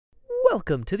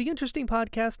Welcome to the Interesting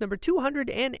Podcast number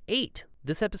 208.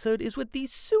 This episode is with the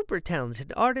super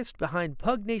talented artist behind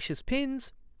Pugnacious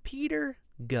Pins, Peter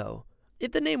Ngaou.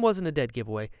 If the name wasn't a dead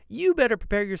giveaway, you better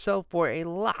prepare yourself for a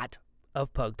lot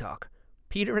of pug talk.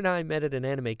 Peter and I met at an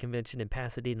anime convention in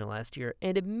Pasadena last year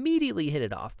and immediately hit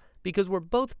it off because we're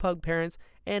both pug parents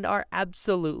and are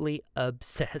absolutely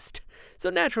obsessed. So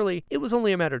naturally, it was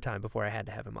only a matter of time before I had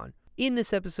to have him on. In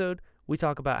this episode, we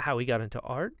talk about how he got into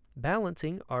art,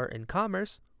 balancing art and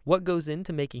commerce, what goes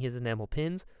into making his enamel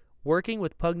pins, working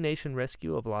with Pug Nation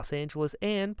Rescue of Los Angeles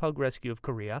and Pug Rescue of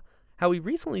Korea, how he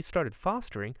recently started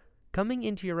fostering, coming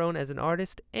into your own as an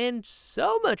artist, and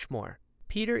so much more.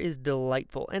 Peter is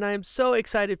delightful, and I am so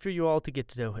excited for you all to get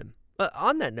to know him.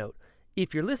 On that note,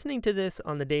 if you're listening to this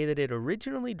on the day that it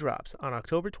originally drops on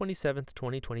October 27th,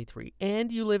 2023,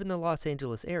 and you live in the Los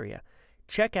Angeles area,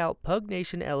 check out Pug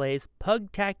Nation LA's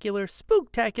Pugtacular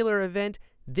Spooktacular event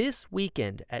this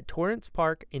weekend at Torrance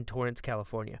Park in Torrance,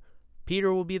 California.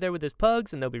 Peter will be there with his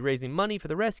pugs, and they'll be raising money for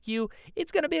the rescue.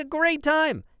 It's going to be a great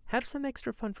time. Have some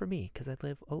extra fun for me, because I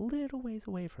live a little ways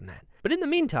away from that. But in the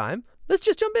meantime, let's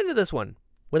just jump into this one.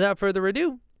 Without further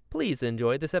ado, please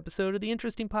enjoy this episode of the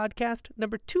Interesting Podcast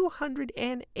number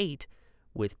 208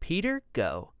 with Peter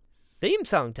Ngaou. Theme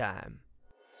song time.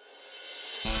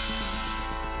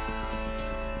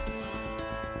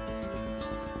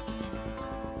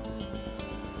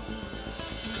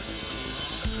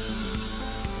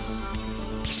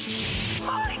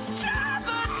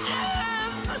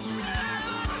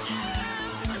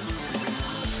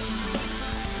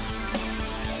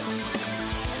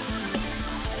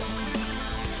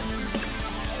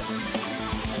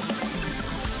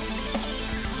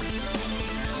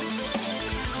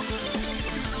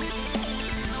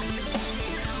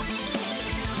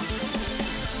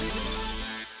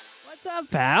 What's up,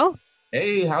 pal?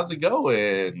 Hey, how's it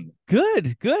going?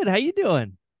 Good. How you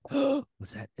doing?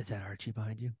 Is that Archie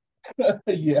behind you?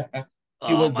 Yeah, he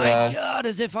Oh was my God,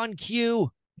 as if on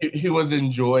cue. he was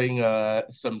enjoying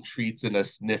some treats and a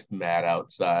sniff mat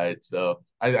outside. So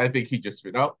I think he just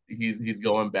he's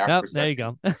going back Oh, for there you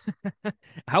go. seconds.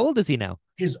 How old is he now?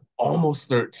 He's almost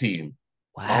 13.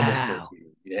 Almost Wow, 13.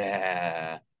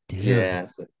 Yeah. dude. Yeah.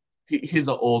 So he's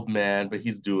an old man, but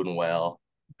he's doing well.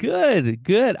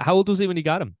 Good. How old was he when you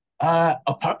got him? A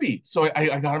puppy. So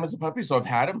I got him as a puppy. So I've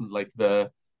had him like the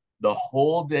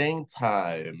whole dang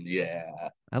time. Yeah.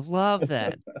 I love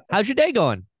that. How's your day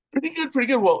going? Pretty good, pretty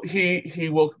good. Well, he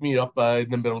woke me up in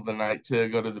the middle of the night to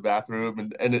go to the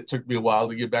bathroom, and it took me a while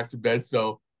to get back to bed.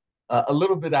 So a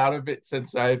little bit out of it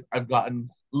since I've gotten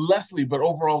less sleep, but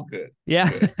overall good. Yeah.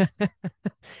 Good.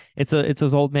 It's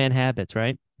those old man habits,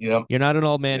 right? Yep, You're not an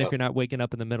old man if yep, you're not waking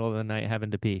up in the middle of the night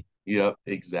having to pee. yep.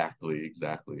 Exactly.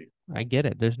 I get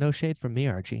it. There's no shade from me,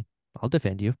 Archie. I'll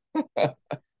defend you.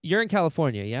 You're in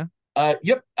California, yeah?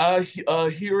 Yep.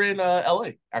 Here in LA,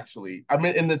 actually. I'm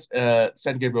in this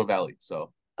San Gabriel Valley.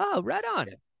 So Oh, right on.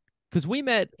 yeah, Because we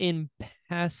met in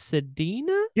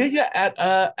Pasadena? yeah.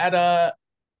 At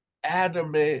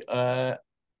anime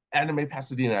anime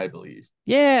Pasadena, I believe.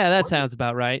 Yeah, that Was it? sounds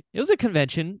about right. It was a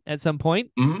convention at some point.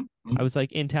 Mm-hmm. I was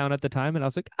like in town at the time and I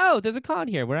was like, oh, there's a con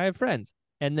here where I have friends.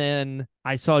 And then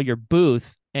I saw your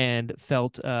booth and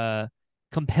felt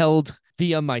compelled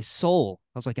via my soul.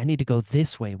 I was like, I need to go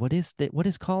this way. What is that? What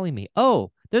is calling me?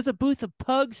 Oh, there's a booth of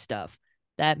pug stuff.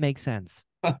 That makes sense.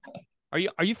 Are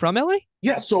you from LA?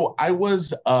 Yeah, so I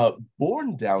was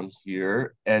born down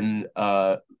here, and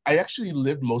I actually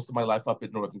lived most of my life up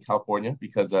in Northern California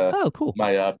because Oh, cool.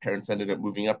 my parents ended up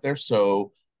moving up there.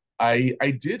 So I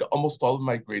did almost all of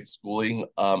my grade schooling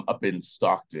up in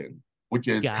Stockton, which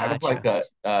is kind of like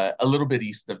Gotcha. a little bit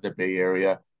east of the Bay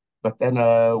Area. But then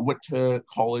went to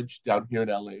college down here in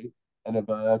LA, and have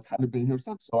kind of been here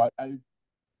since. So I've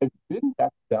been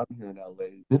back down here in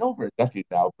LA, been over a decade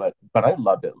now, but I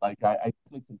love it. Like I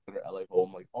definitely consider LA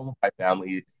home. Like all of my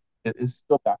family is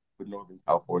still back in Northern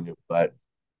California, but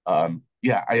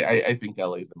yeah, I think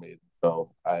LA is amazing. So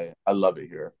I love it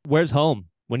here. Where's home?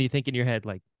 When you think in your head,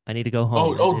 like, I need to go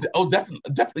home? Oh Is oh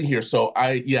it? definitely here. So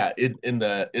yeah, in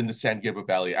the San Gabriel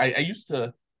Valley. I used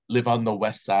to live on the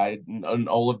west side and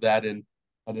all of that, and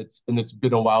it's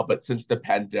been a while, but since the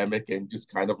pandemic and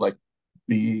just kind of like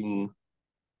being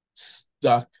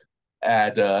stuck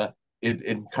at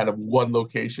in kind of one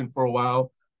location for a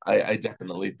while, I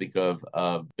definitely think of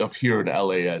here in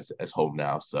LA as home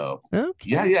now. So Okay.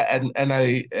 yeah,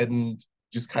 and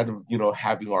just kind of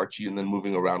having Archie and then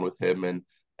moving around with him and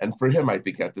for him, I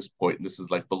think at this point, this is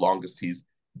like the longest he's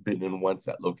been in one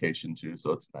set location too.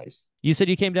 So it's nice. You said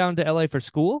you came down to LA for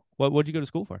school? What'd you go to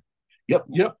school for?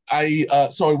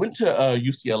 Yep. So I went to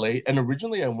UCLA, and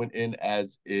originally I went in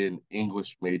as an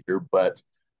English major, but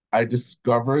I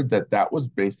discovered that that was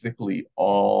basically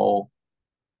all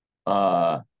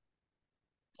uh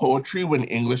poetry when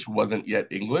English wasn't yet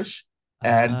English,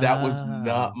 and that was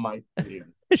not Oh, my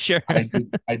thing. sure.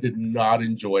 I did not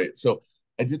enjoy it. So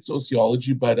I did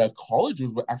sociology, but college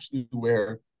was actually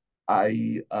where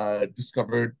I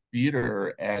discovered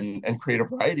theater and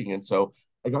creative writing, and so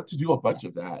I got to do a bunch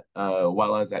of that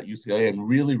while I was at UCLA, and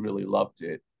really loved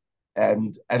it.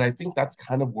 And I think that's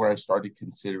kind of where I started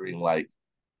considering like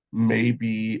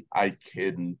maybe I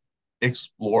can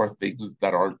explore things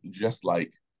that aren't just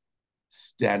like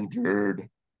standard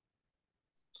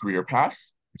career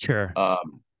paths. Sure.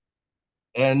 Um,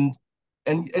 and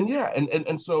and yeah,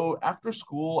 and so after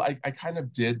school, I kind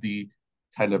of did the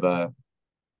kind of a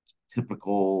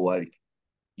typical like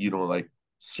like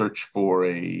search for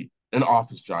a an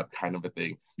office job kind of a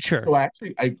thing. Sure. So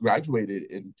I graduated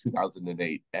in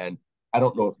 2008, and I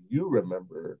don't know if you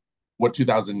remember what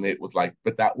 2008 was like,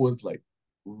 but that was like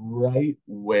right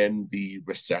when the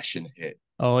recession hit,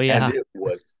 Oh, and yeah. it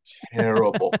was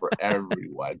terrible for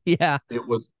everyone. Yeah. It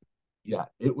was Yeah,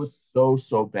 it was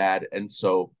so bad. And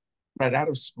so right out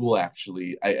of school,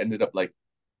 actually, I ended up like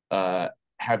uh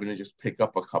having to just pick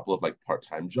up a couple of like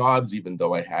part-time jobs, even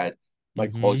though I had my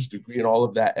Hmm. college degree and all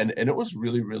of that. And it was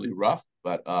really rough.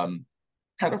 But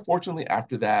kind of fortunately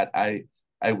after that, I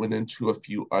went into a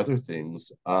few other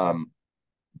things.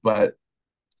 But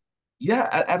yeah,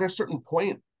 at a certain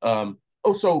point,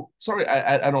 oh, so sorry,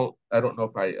 I don't know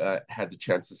if I had the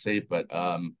chance to say, but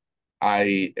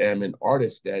I am an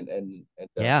artist,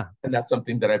 Yeah. and that's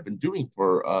something that I've been doing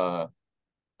for uh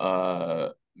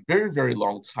very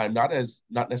long time, not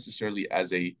necessarily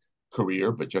as a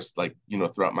career, but just like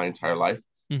throughout my entire life.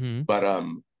 Hmm. But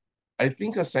I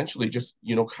think essentially just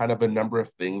kind of a number of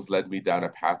things led me down a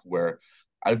path where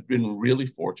I've been really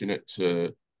fortunate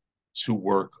to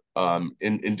work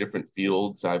in different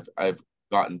fields. I've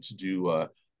gotten to do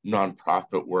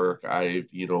nonprofit work. I've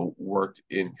worked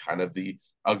in kind of the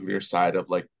uglier side of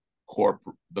like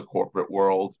the corporate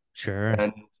world. Sure.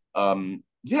 And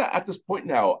yeah, at this point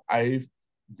now, I've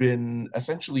been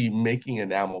essentially making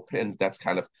enamel pins. That's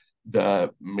kind of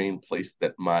the main place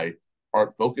that my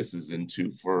art focuses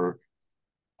into for,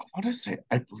 I want to say,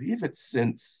 I believe it's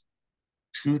since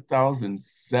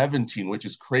 2017, which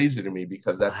is crazy to me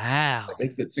because that Wow.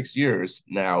 makes it 6 years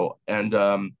now. And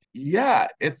yeah,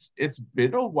 it's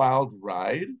been a wild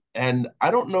ride. And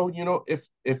I don't know,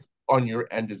 if on your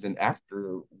end as an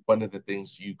actor, one of the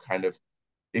things you kind of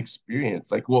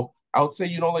experience, like, well, I would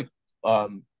say, like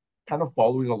um kind of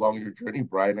following along your journey,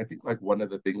 Brian, I think like one of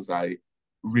the things I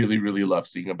really love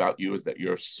seeing about you is that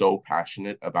you're so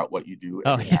passionate about what you do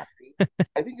Oh, and your yeah. acting.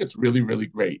 I think it's really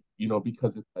great,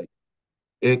 because it's like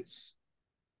it's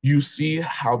you see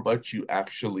how much you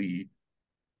actually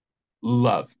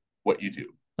love what you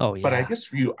do. Oh, But I yeah. guess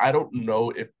for you, I don't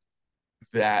know if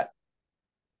that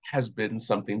has been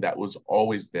something that was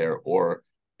always there, or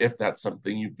if that's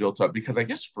something you built up. Because I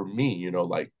guess for me,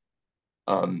 like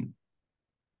um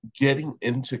getting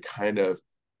into kind of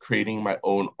creating my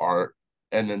own art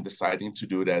and then deciding to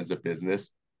do it as a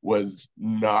business was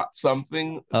not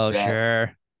something Oh, that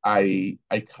sure. I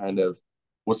kind of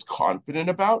was confident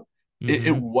about.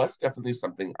 It Hmm. was definitely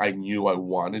something I knew I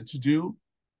wanted to do,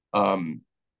 um,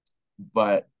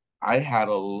 but I had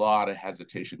a lot of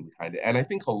hesitation behind it, and I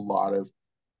think a lot of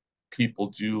people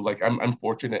do. Like I'm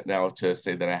fortunate now to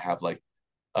say that I have like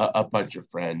a bunch of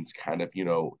friends, kind of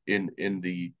in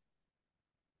the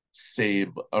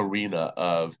same arena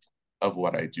of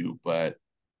what I do. But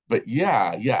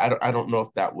yeah, I don't know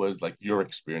if that was like your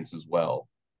experience as well.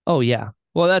 Oh, yeah.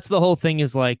 Well, that's the whole thing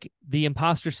is like the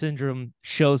imposter syndrome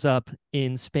shows up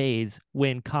in spades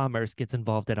when commerce gets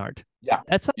involved in art. Yeah,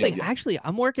 That's yeah, something yeah. actually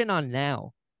I'm working on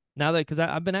now. Now that because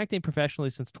I've been acting professionally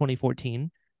since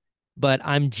 2014, but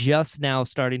I'm just now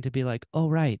starting to be like, oh,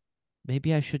 right,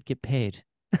 maybe I should get paid.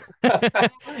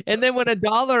 And then when a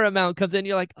dollar amount comes in,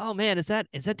 you're like, oh man, is that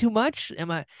too much?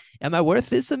 Am I worth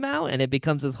this amount? And it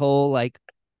becomes this whole like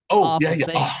Oh yeah, awful yeah,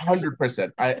 a thing. hundred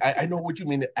percent. I know what you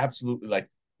mean. Absolutely. Like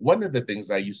one of the things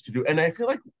I used to do, and I feel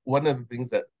like one of the things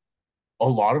that a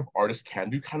lot of artists can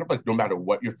do, kind of like no matter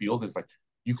what your field is, like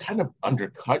you kind of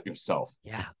undercut yourself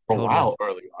Yeah, for a totally. while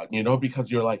early on,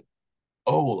 because you're like,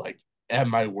 oh, like,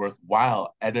 am I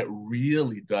worthwhile? And it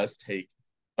really does take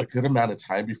a good amount of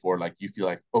time before like you feel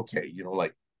like, okay,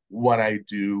 like what I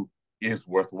do is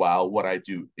worthwhile, what I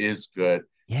do is good.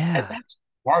 And Yeah. that's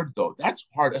hard though. That's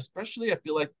hard, especially I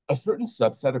feel like a certain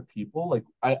subset of people, like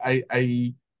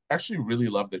I actually really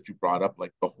love that you brought up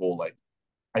like the whole like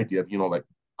idea of, like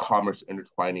commerce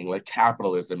intertwining, like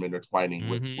capitalism intertwining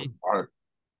with Mm-hmm. art,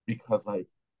 because like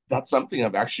that's something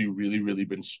I've actually really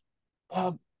been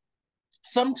uh,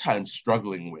 sometimes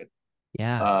struggling with.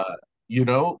 Yeah. Uh,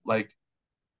 like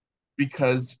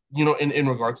because in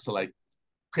regards to like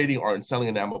creating art and selling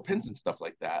enamel pins and stuff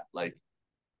like that, like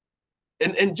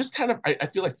and just kind of I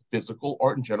feel like physical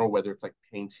art in general, whether it's like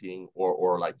painting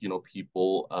or like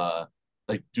people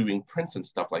like doing prints and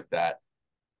stuff like that.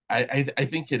 I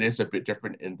think it is a bit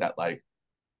different in that like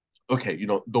okay,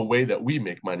 the way that we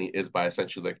make money is by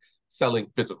essentially like selling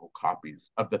physical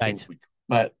copies of the things Right. we.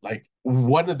 But like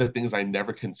one of the things I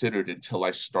never considered until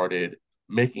I started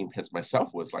making pins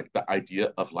myself was like the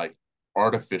idea of like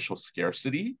artificial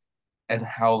scarcity and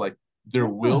how like there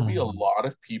will be a Oh, lot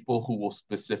of people who will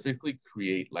specifically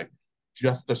create like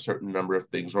just a certain number of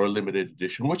things or a limited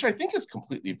edition, which I think is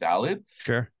completely valid.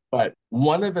 sure. But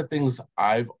one of the things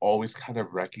I've always kind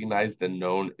of recognized and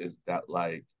known is that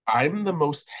like I'm the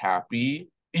most happy,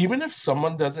 even if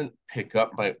someone doesn't pick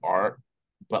up my art,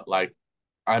 but like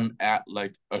I'm at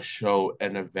like a show,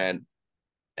 an event,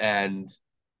 and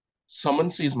someone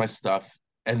sees my stuff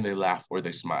and they laugh or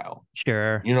they smile.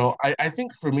 Sure. I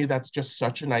think for me that's just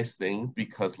such a nice thing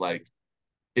because like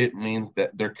it means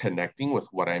that they're connecting with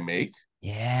what I make.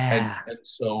 And Yeah. and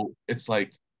so it's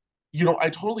like, I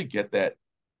totally get that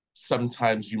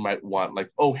sometimes you might want like,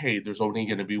 oh, hey, there's only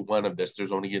going to be one of this,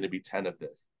 there's only going to be 10 of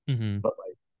this. Mm-hmm. But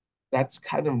like that's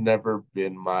kind of never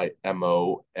been my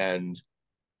MO. And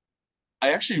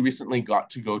I actually recently got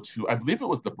to go to, I believe it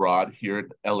was the Broad here in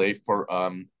LA for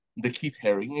the Keith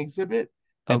Haring exhibit.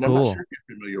 Oh, And I'm not sure cool. if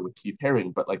you're familiar with Keith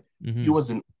Haring, but like he Mm-hmm. was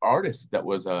an artist that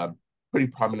was pretty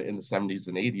prominent in the 70s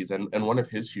and 80s. And one of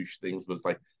his huge things was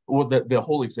like, well, the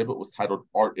whole exhibit was titled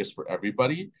Art is for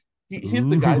Everybody. He's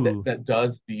the guy that Ooh. that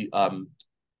does the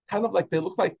kind of like they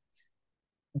look like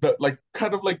the like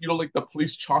kind of like like the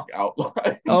police chalk Oh,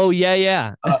 outlines. yeah,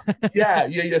 yeah. uh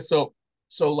yeah.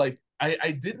 So like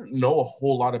I didn't know a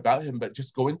whole lot about him, but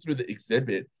just going through the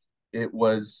exhibit, it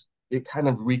kind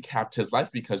of recapped his life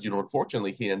because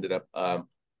unfortunately he ended up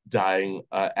dying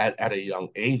at a young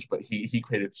age, but he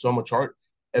created so much art.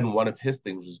 And one of his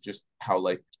things was just how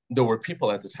like there were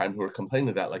people at the time who were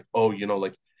complaining that like, oh,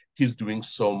 like he's doing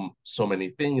so many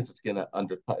things, it's gonna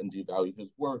undercut and devalue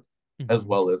his work, as Mm-hmm.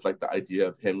 well as like the idea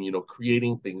of him,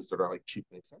 creating things that are like cheap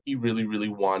and expensive. He really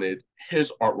wanted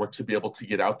his artwork to be able to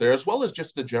get out there, as well as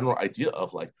just the general idea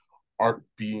of like art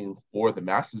being for the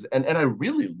masses. And I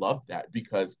really love that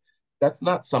because that's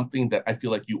not something that I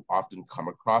feel like you often come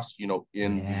across,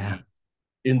 Yeah.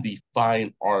 in the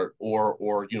fine art or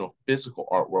physical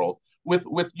art world. With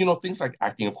things like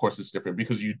acting, of course, it's different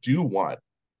because you do want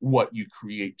what you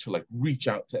create to like reach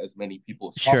out to as many people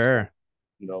as possible. Sure.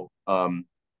 You know,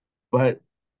 but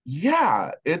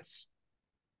yeah,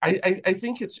 I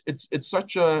think it's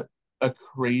such a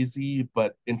crazy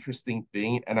but interesting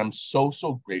thing, and I'm so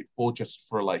grateful just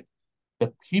for like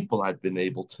the people I've been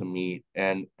able to meet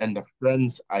and the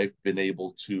friends I've been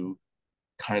able to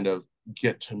kind of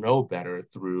get to know better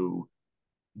through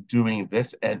doing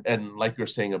this. And like you're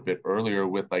saying a bit earlier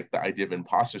with like the idea of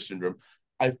imposter syndrome,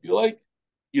 I feel like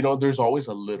there's always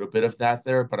a little bit of that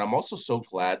there, but I'm also so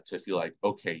glad to feel like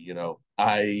okay,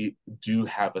 I do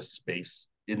have a space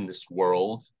in this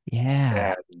world.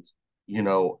 Yeah.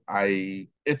 And I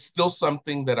it's still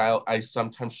something that I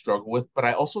sometimes struggle with, but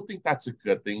I also think that's a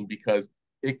good thing because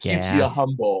it keeps you Yeah.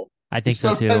 humble. I think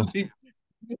so too. Sometimes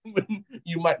when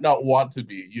you might not want to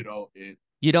be,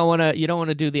 You don't want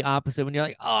to do the opposite when you're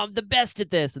like, "Oh, I'm the best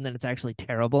at this," and then it's actually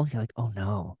terrible. You're like, "Oh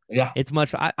no." yeah. It's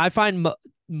much I find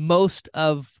most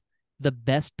of the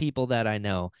best people that I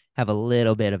know have a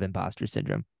little bit of imposter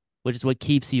syndrome, which is what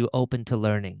keeps you open to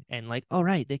learning and like, "All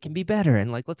right, they can be better,"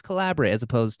 and like, "Let's collaborate," as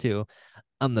opposed to,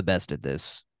 "I'm the best at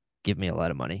this. Give me a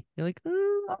lot of money." You're like,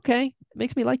 okay. It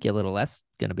makes me like you a little less,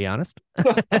 gonna be honest.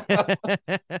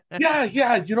 Yeah.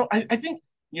 I think,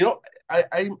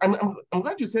 I'm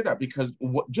glad you say that because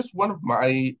just one of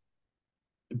my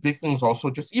big things also,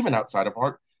 just even outside of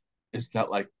art, is that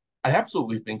like I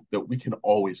absolutely think that we can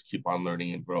always keep on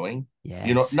learning and growing.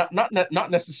 Yes.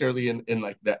 Not necessarily in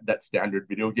like that standard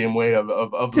video game way of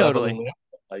Totally. leveling up.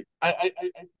 Like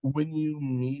when you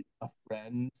meet a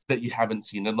friend that you haven't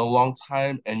seen in a long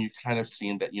time and you kind of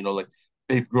seen that like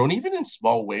they've grown even in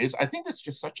small ways, I think that's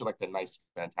just such like a nice,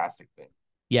 fantastic thing.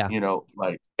 Yeah.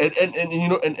 Like and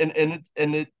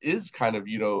and it is kind of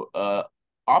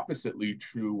oppositely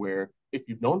true where if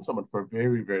you've known someone for a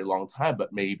very long time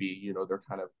but maybe they're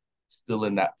kind of still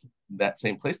in that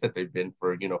same place that they've been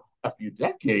for a few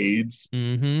decades,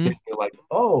 Mm-hmm. then you're like,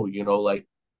 oh, like,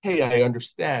 hey, I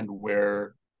understand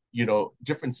where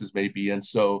differences may be. And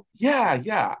so,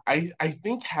 yeah, I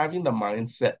think having the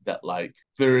mindset that like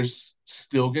there's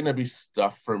still going to be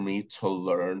stuff for me to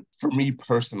learn for me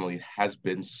personally has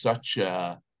been such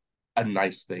a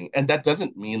nice thing. And that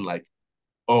doesn't mean like,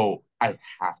 oh, I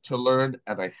have to learn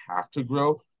and I have to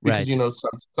grow because Right.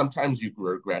 sometimes you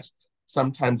regress.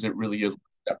 Sometimes it really is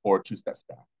step forward, two steps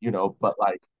back. But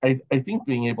like I think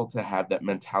being able to have that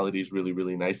mentality is really,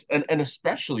 really nice. And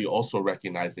especially also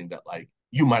recognizing that like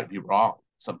you might be wrong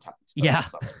sometimes Yeah.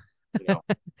 about something, you know.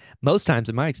 Most times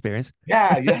in my experience.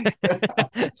 Yeah.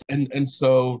 And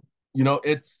so,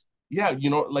 it's yeah,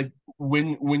 like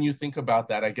when you think about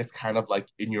that, I guess kind of like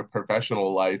in your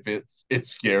professional life, it's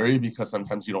scary because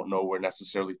sometimes you don't know where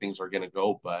necessarily things are gonna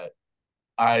go. But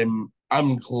I'm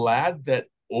glad that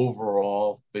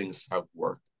overall things have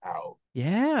worked out.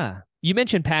 Yeah. You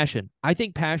mentioned passion. I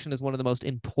think passion is one of the most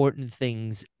important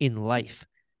things in life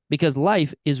because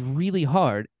life is really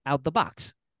hard out the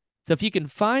box. So if you can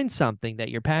find something that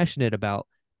you're passionate about,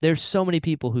 there's so many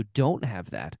people who don't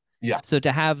have that. Yeah. So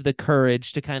to have the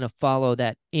courage to kind of follow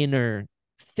that inner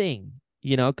thing,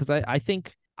 because I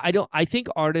think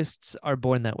artists are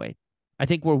born that way. I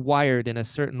think we're wired in a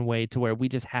certain way to where we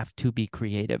just have to be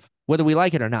creative, whether we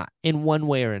like it or not, in one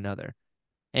way or another.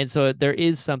 And so there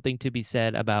is something to be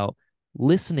said about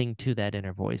listening to that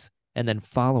inner voice and then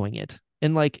following it.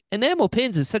 And like enamel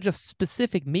pins is such a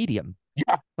specific medium.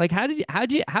 Yeah. Like how'd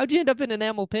you end up in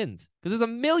enamel pins? Because there's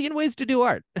a million ways to do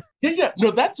art. Yeah. No,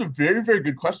 that's a very, very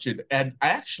good question. And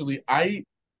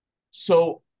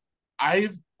so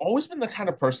I've always been the kind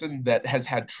of person that has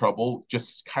had trouble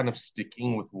just kind of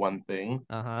sticking with one thing.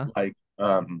 Uh-huh. Like,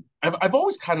 I've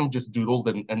always kind of just doodled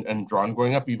and drawn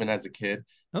growing up, even as a kid.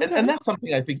 And Okay. that's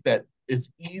something I think that is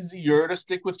easier to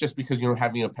stick with just because,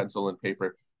 having a pencil and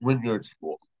paper when you're at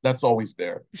school, that's always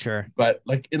there. Sure. But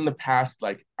like in the past,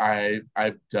 like I've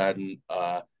done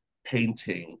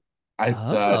painting, I've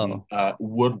done Oh,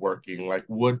 woodworking, like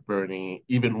wood burning,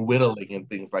 even whittling and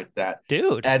things like that.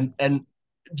 dude. And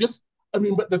just I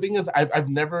mean, but the thing is, I've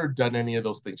never done any of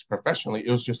those things professionally.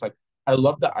 It was just like I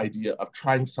love the idea of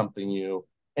trying something new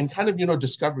and kind of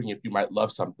discovering if you might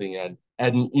love something. And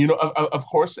of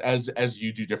course, as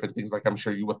you do different things, like I'm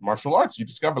sure you with martial arts, you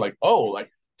discover like, oh, like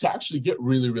to actually get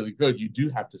really, really good, you do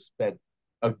have to spend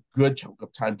a good chunk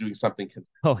of time doing something.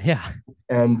 Oh yeah.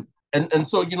 And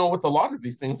so with a lot of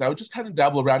these things, I would just kind of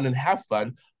dabble around and have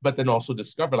fun, but then also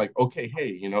discover like, okay,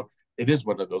 hey, it is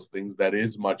one of those things that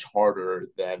is much harder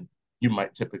than you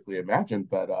might typically imagine.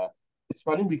 But it's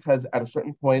funny because at a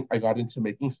certain point, I got into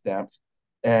making stamps,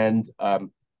 and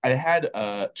I had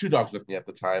two dogs with me at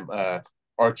the time,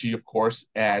 Archie, of course,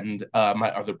 and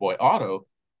my other boy, Otto.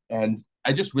 And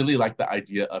I just really liked the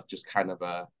idea of just kind of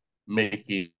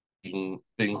making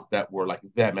things that were like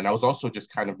them. And I was also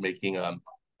just kind of making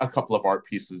a couple of art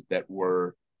pieces that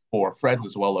were for friends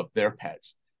as well of their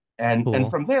pets. And Cool.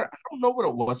 from there, I don't know what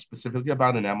it was specifically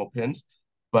about enamel pins,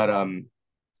 but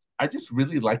I just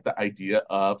really like the idea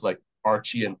of like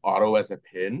Archie and Otto as a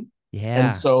pin. And Yeah.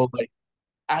 so like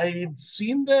I'd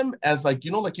seen them as like,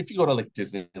 like if you go to like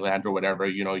Disneyland or whatever,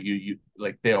 you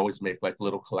like they always make like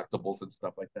little collectibles and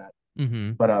stuff like that.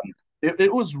 Mm-hmm. But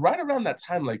it was right around that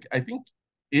time, like I think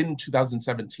in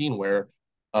 2017, where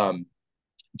um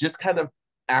just kind of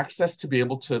access to be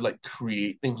able to like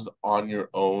create things on your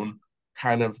own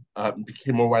kind of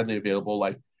became more widely available.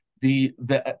 Like the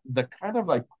kind of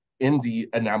like indie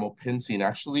enamel pin scene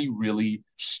actually really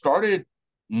started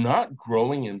not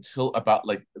growing until about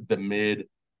like the mid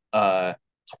uh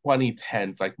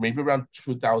 2010s, like maybe around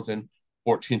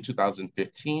 2014,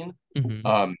 2015. Mm-hmm.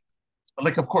 um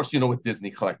like of course with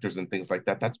Disney collectors and things like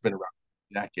that, that's been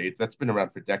around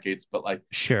for decades, but like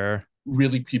Sure.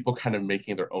 really people kind of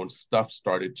making their own stuff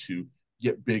started to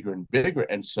get bigger and bigger.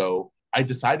 And so I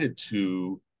decided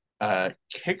to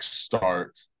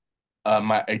kickstart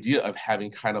my idea of having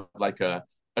kind of like a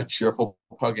cheerful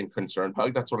pug and concerned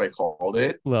pug. That's what I called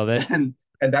it. Love it.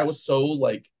 And I was so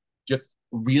like just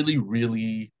really,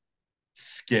 really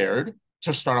scared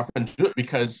to start off and do it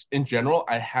because in general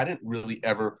I hadn't really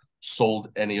ever sold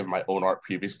any of my own art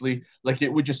previously. Like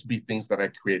it would just be things that I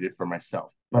created for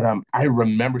myself. But I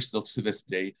remember still to this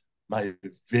day, my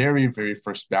very, very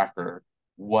first backer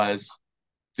was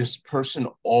this person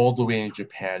all the way in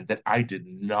Japan that I did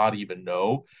not even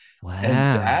know. And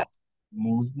Wow. that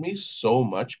moved me so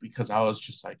much because I was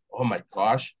just like, oh my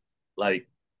gosh, like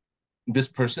this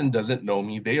person doesn't know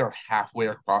me. They are halfway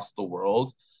across the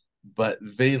world, but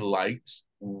they liked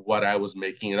what I was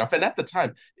making enough. And at the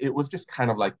time, it was just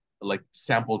kind of like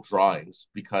sample drawings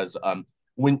because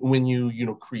when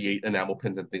you create enamel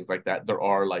pins and things like that, there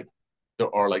are like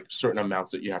there are like certain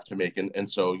amounts that you have to make, and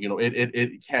so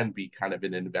it can be kind of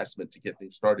an investment to get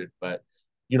things started. But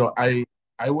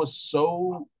I was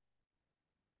so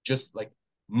just like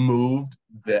moved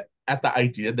that at the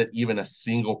idea that even a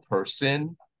single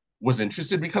person was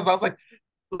interested, because I was like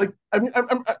I mean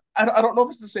I don't know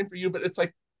if it's the same for you, but it's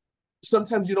like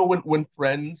sometimes when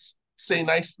friends say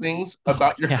nice things Oh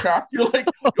about your yeah. craft, you're like,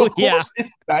 Oh of yeah. course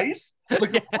it's nice,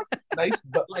 like of Yeah. course it's nice,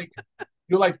 but like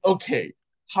you're like, okay,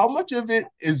 how much of it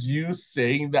is you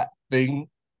saying that thing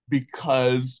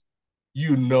because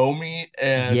you know me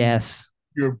and Yes.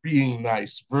 you're being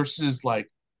nice versus like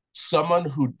someone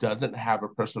who doesn't have a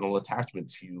personal attachment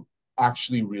to you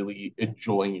actually really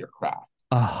enjoying your craft,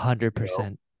 A you know?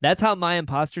 100%. That's how my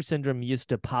imposter syndrome used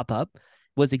to pop up,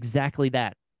 was exactly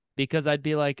that. Because I'd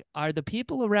be like, are the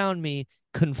people around me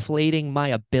conflating my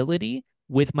ability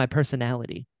with my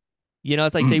personality?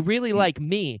 It's like they Mm, really mm. like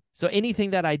me. So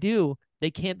anything that I do,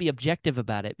 they can't be objective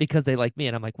about it because they like me.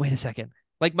 And I'm like, wait a second.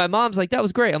 Like my mom's like, that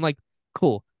was great. I'm like,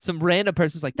 cool. Some random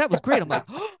person's like, that was great. I'm like,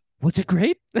 oh, was it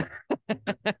great?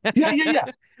 Yeah.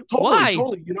 Totally, Why?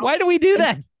 totally. Why do we do And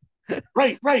that?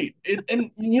 right.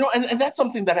 And that's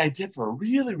something that I did for a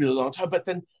really, really long time. But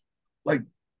then like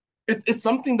it's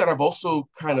something that I've also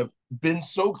kind of been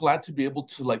so glad to be able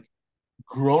to like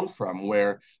grown from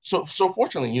where so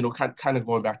fortunately, kind of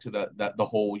going back to the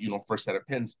whole, first set of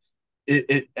pins,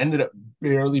 it ended up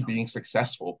barely being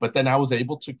successful. But then I was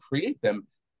able to create them.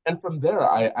 And from there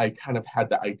I kind of had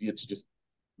the idea to just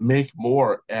make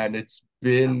more. And it's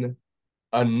been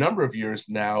a number of years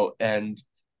now. And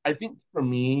I think for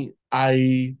me,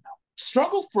 I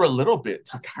struggled for a little bit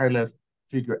to kind of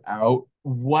figure out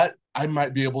what I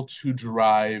might be able to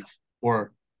derive,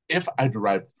 or if I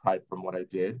derived pride from what I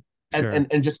did. And Sure. and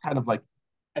and just kind of like,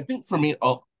 I think for me,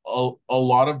 a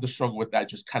lot of the struggle with that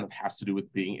just kind of has to do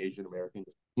with being Asian American.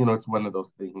 It's one of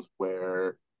those things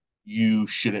where you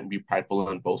shouldn't be prideful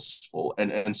and boastful.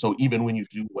 And so even when you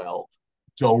do well,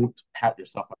 don't pat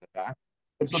yourself on the back.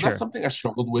 And so that's Sure. something I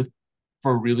struggled with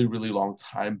for a really, really long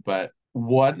time. But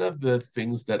one of the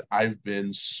things that I've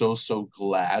been so, so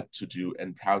glad to do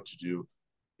and proud to do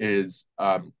is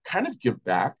kind of give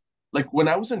back. Like when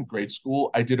I was in grade school,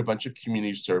 I did a bunch of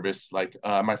community service. Like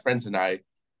my friends and I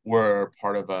were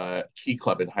part of a key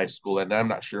club in high school, and I'm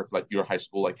not sure if like your high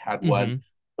school like had one, Mm-hmm.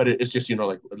 but it's just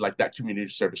like that community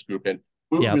service group, and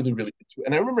we were Yep. really, really into it.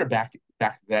 And I remember back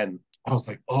then, I was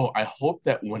like, oh, I hope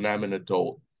that when I'm an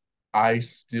adult, I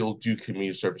still do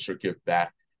community service or give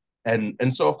back. And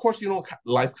so of course,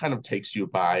 life kind of takes you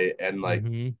by, and like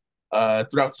Mm-hmm.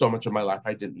 throughout so much of my life,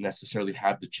 I didn't necessarily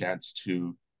have the chance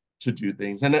to do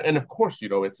things. And of course,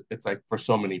 it's like for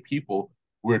so many people,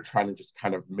 we're trying to just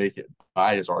kind of make it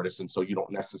by as artists, and so you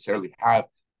don't necessarily have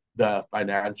the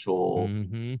financial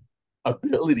Mm-hmm.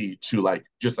 ability to like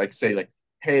just like say like,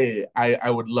 hey, I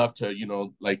would love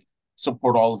to like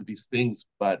support all of these things.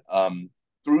 But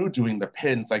through doing the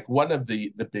pins, like one of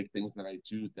the big things that I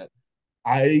do that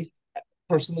I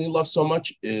personally love so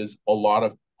much is a lot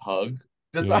of pug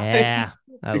Yeah. designs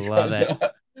I love because it.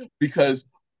 because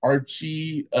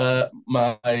Archie,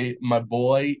 my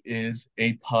boy, is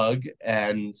a pug.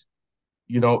 And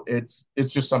it's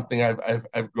just something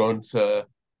I've grown to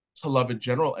love in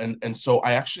general. And so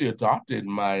I actually adopted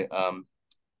my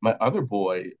other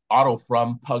boy Otto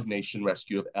from Pug Nation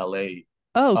Rescue of LA.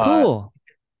 Oh, uh cool.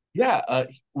 yeah,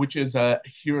 which is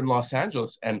here in Los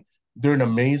Angeles, and they're an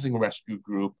amazing rescue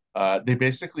group. They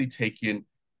basically take in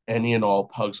any and all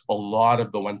pugs. A lot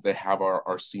of the ones they have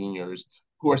are seniors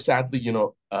who are sadly,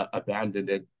 abandoned.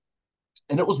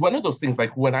 And it was one of those things.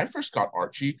 Like when I first got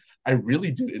Archie, I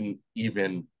really didn't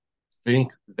even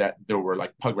think that there were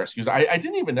like pug rescues. I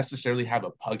didn't even necessarily have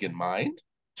a pug in mind.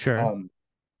 Sure. Um,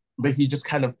 but he just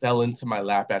kind of fell into my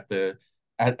lap at the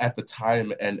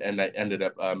time, and I ended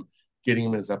up getting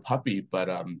him as a puppy. But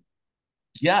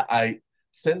yeah, I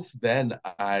since then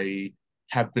I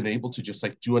have been able to just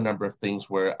like do a number of things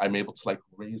where I'm able to like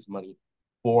raise money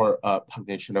for Pug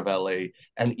Nation of LA,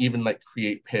 and even like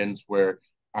create pins where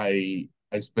I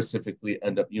specifically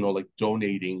end up like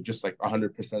donating just like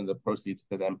 100% of the proceeds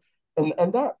to them.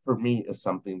 And that for me is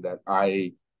something that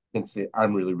I can say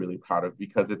I'm really, really proud of,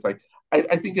 because it's like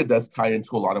I think it does tie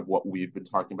into a lot of what we've been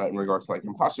talking about in regards to like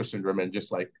imposter syndrome, and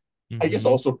just like I guess Mm-hmm.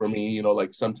 also for me,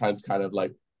 like sometimes kind of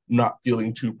like not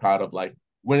feeling too proud of like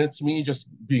when it's me just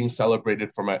being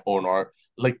celebrated for my own art.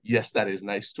 Like, yes, that is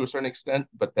nice to a certain extent,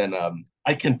 but then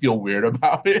I can feel weird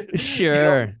about it, you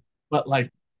know. Sure. But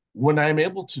like when I'm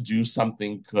able to do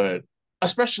something good,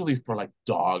 especially for like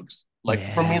dogs, like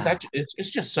for me Yeah. that it's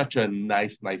just such a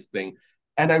nice thing.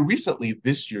 And I recently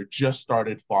this year just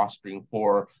started fostering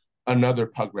for another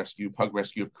Pug Rescue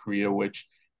of Korea, which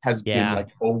has been Yeah, like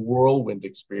a whirlwind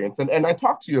experience. And I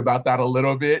talked to you about that a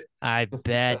little bit, I just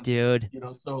bet, because, dude.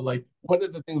 so like one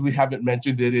of the things we haven't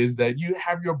mentioned it is that you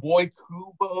have your boy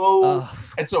Kubo. Oh,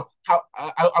 And so how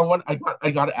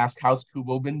I got to ask, how's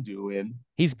Kubo been doing?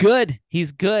 he's good.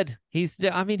 He's good.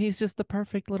 I mean, he's just the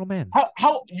perfect little man.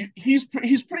 He's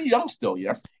pretty young still,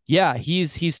 yes? Yeah,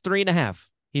 he's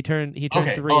 3.5. He turned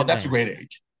Okay. three Oh, in that's a May. great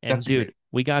age. And That's dude, great.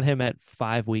 we got him at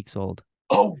 5 weeks old.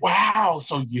 Oh wow,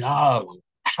 so young.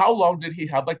 How long did he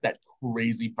have like that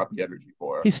crazy puppy energy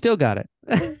for? He's still got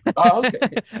Oh, okay.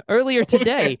 it. Earlier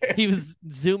today, Okay. he was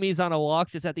zoomies on a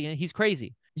walk just at the end. He's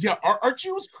crazy. Yeah,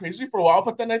 Archie was crazy for a while,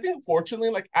 but then I think fortunately,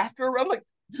 like after around like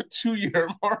the 2 year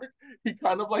mark, he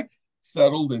kind of like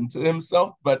settled into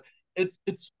himself. But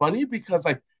it's funny because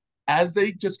like as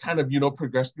they just kind of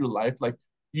progress through life, like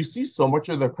you see so much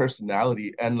of their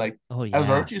personality, and like Oh as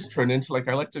yeah. Archie's turned into, like,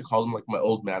 I like to call him like my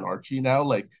old man Archie now.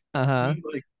 Like Uh-huh.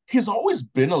 he's always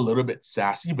been a little bit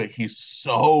sassy, but he's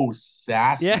so Yeah.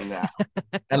 sassy now,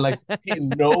 and like he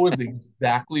knows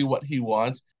exactly what he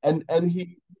wants, and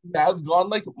he has gone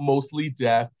like mostly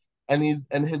deaf, and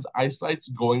his eyesight's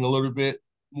going a little bit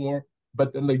more,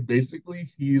 but then like basically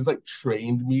he's like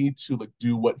trained me to like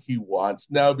do what he wants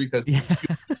now, because Yeah. he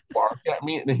bark at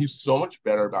me, and he's so much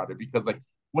better about it, because like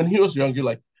when he was younger,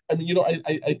 like, I mean,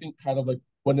 I think kind of like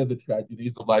one of the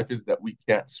tragedies of life is that we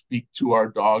can't speak to our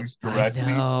dogs I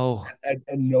directly, know.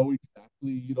 and know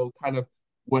exactly, kind of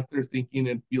what they're thinking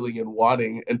and feeling and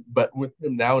wanting. And but with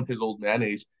him now in his old man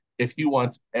age, if he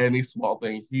wants any small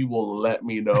thing, he will let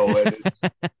me know. And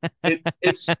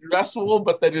it's stressful,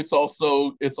 but then it's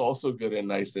also good and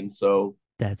nice. And so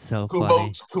That's so Kubo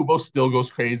funny. Kubo still goes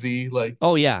crazy. Like,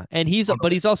 Oh yeah, and oh, no.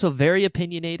 he's also very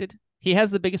opinionated. He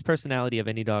has the biggest personality of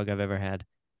any dog I've ever had.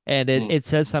 And it Mm. it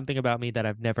says something about me that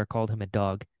I've never called him a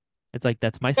dog. It's like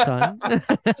that's my son.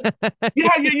 Yeah.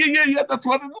 That's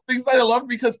one of the things that I love,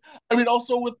 because I mean,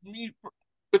 also with me,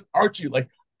 with Archie, like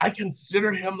I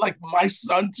consider him like my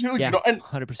son too, Yeah, and and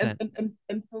 100%. and and,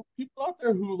 and for people out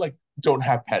there who like don't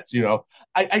have pets,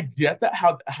 I get that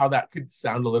how that could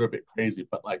sound a little bit crazy,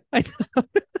 but like I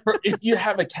if you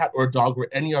have a cat or a dog or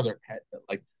any other pet that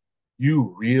like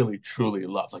you really truly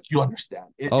love, like you understand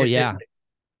it, Oh it yeah.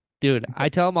 Dude, I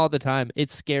but tell him all the time,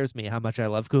 it scares me how much I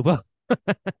love Kubo.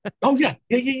 oh yeah.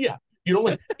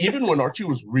 Like even when Archie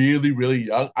was really, really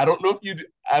young, I don't know if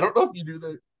you do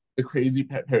the crazy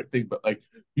pet parrot thing, but like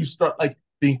you start like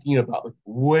thinking about like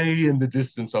way in the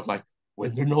distance of like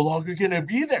when they're no longer gonna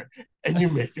be there, and you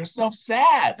make yourself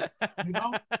sad. You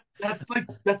know, that's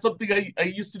something I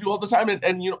used to do all the time.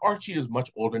 And Archie is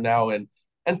much older now, and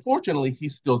fortunately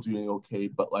he's still doing okay.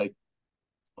 But like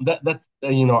that's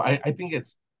I think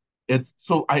it's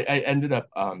so I ended up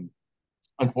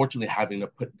unfortunately having to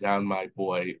put down my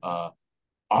boy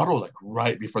Otto like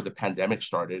right before the pandemic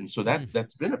started, and so Mm.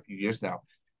 that's been a few years now.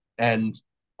 And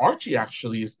Archie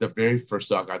actually is the very first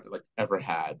dog I've like ever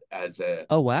had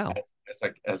Oh wow.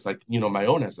 as like my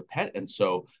own as a pet. And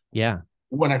so Yeah.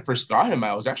 when I first got him,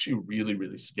 I was actually really,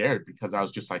 really scared, because I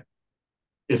was just like,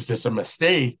 is this a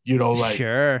mistake? Like,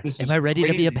 Sure. this Am is I ready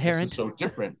to be a crazy. This is parent? so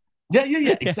different. Yeah,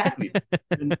 Yeah. exactly.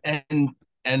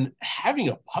 And having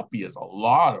a puppy is a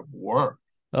lot of work.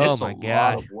 Oh It's a my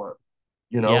lot God. of work,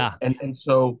 Yeah, and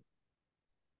so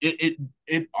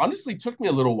it honestly took me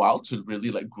a little while to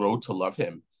really like grow to love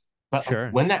him. But like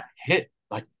sure. when that hit,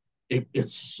 like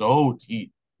it's so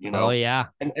deep, Oh yeah.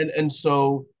 and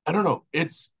so I don't know,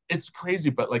 it's crazy,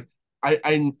 but like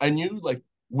I knew like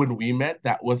when we met,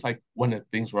 that was like one of the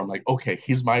things where I'm like, okay,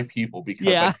 he's my people, because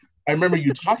Yeah. like I remember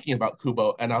you talking about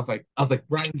Kubo, and I was like,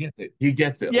 Brian gets it, he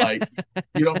gets it, Yeah. like,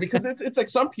 because it's like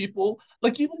some people,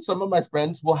 like even some of my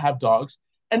friends will have dogs,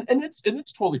 and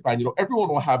it's totally fine. Everyone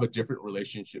will have a different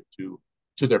relationship to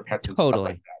their pets and stuff like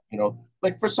Totally. that.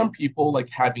 Like for some people, like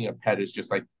having a pet is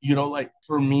just like, like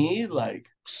for me, like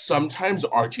sometimes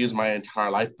Archie is my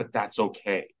entire life, but that's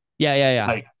okay. Yeah, yeah, yeah.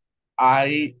 Like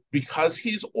because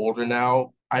he's older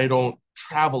now, I don't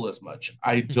travel as much.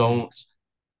 I Hmm. don't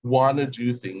want to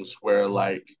do things where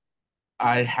like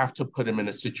I have to put him in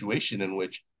a situation in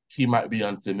which he might be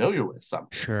unfamiliar with something,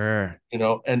 Sure.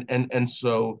 and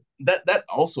so that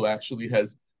also actually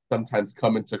has sometimes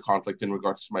come into conflict in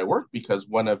regards to my work, because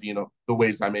one of the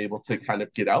ways I'm able to kind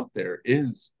of get out there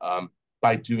is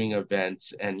by doing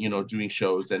events and doing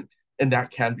shows, and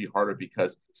that can be harder,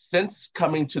 because since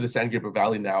coming to the San Gabriel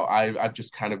Valley now, I've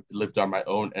just kind of lived on my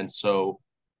own, and so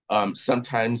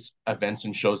sometimes events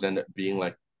and shows end up being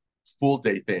like full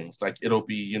day things. Like it'll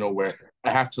be, where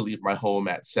I have to leave my home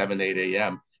at 7, 8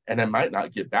 a.m. and I might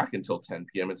not get back until 10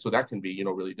 p.m. And so that can be,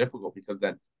 really difficult, because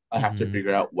then I have to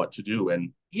figure out what to do.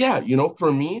 And yeah,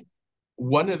 for me,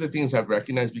 one of the things I've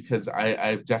recognized, because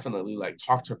I've definitely like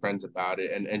talked to friends about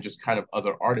it, and just kind of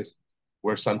other artists,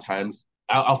 where sometimes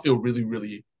I'll feel really,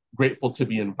 really grateful to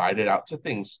be invited out to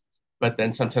things. But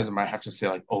then sometimes I might have to say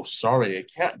like, oh, sorry, I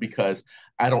can't because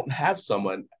I don't have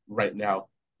someone right now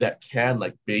that can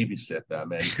like babysit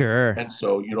them. And Sure. and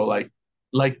so,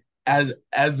 like as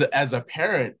a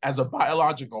parent, as a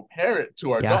biological parent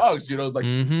to our Yeah. dogs, like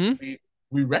Mm-hmm.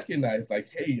 we recognize like,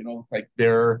 hey, like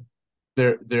their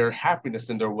happiness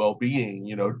and their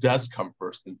well-being, does come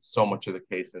first in so much of the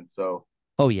case. And so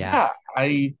Oh yeah.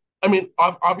 yeah, I mean,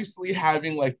 obviously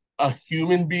having like a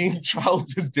human being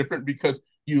child is different because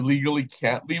you legally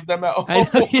can't leave them at I know.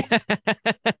 home. Yeah.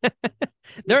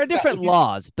 There are different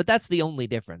laws, but that's the only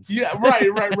difference. Yeah, right.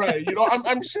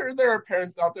 I'm sure there are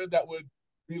parents out there that would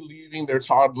be leaving their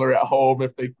toddler at home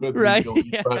if they could Right. legally,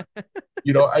 Yeah. but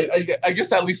I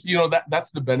guess at least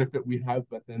that's the benefit we have.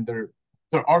 But then there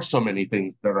are so many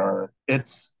things that are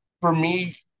it's for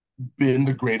me been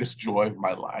the greatest joy of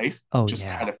my life, Oh just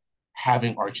kind yeah. of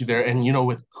having Archie there. And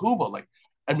with Kuba, like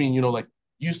I mean, like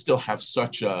you still have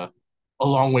such a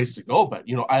long ways to go, but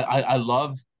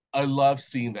I love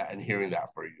seeing that and hearing that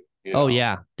for you, you Oh know.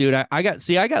 yeah. Dude, I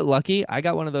got lucky. I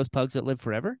got one of those pugs that live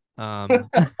forever.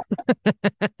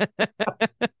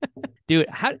 Dude,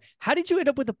 how did you end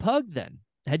up with a pug then?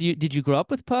 Did you grow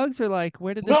up with pugs or like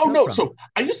where did this No, come no. from? So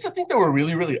I used to think they were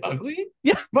really, really ugly,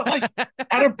 Yeah. but like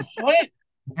at a point,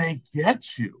 they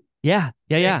get you. Yeah.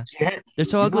 Yeah, They yeah. get They're you,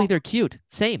 so ugly, they're cute.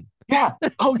 Same. Yeah.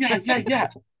 Oh, yeah.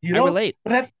 I relate.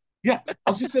 But yeah, I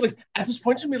was just saying, like, at this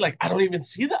point to me, like, I don't even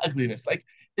see the ugliness. Like,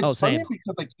 Oh, it's funny same.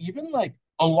 because, like, even like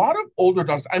a lot of older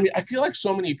dogs, I mean, I feel like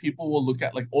so many people will look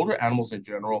at like older animals in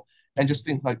general and just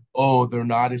think, like, oh, they're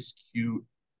not as cute.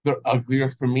 They're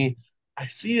uglier. For me, I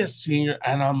see a senior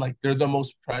and I'm like, they're the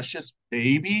most precious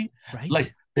baby. Right?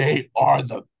 Like, they are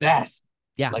the best.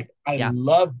 Yeah. Like, I Yeah.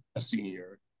 love a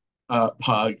senior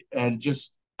pug, and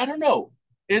just, I don't know.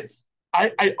 It's,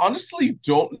 I honestly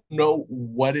don't know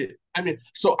what it. I mean,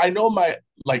 so I know my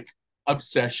like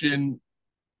obsession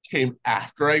came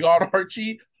after I got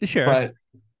Archie, Sure. but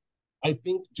I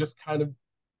think just kind of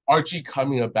Archie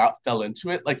coming about fell into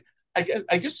it. Like I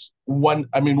guess one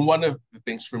of the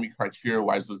things for me criteria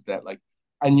wise was that like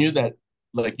I knew that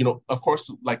like of course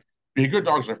like bigger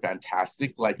dogs are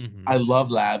fantastic. Like Mm-hmm. I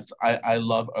love labs, I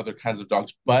love other kinds of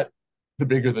dogs, but the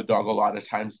bigger the dog, a lot of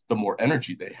times the more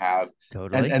energy they have, and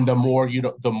Totally. and the more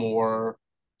the more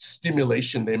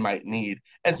stimulation they might need.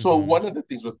 And so Mm-hmm. one of the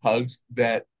things with pugs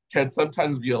that can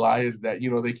sometimes be a lie is that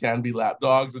they can be lap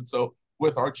dogs. And so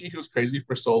with Archie, he was crazy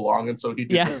for so long, and so he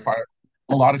did Yeah. require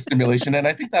a lot of stimulation. And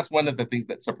I think that's one of the things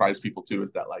that surprised people too,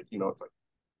 is that like it's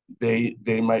like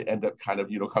they might end up kind of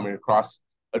coming across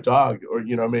a dog, or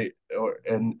may or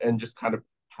and just kind of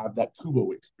have that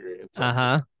Kubo experience of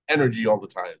Uh-huh. energy all the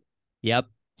time. Yep.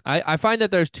 I find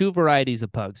that there's two varieties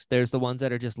of pugs. There's the ones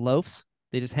that are just loafs.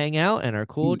 They just hang out and are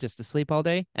cool just to sleep all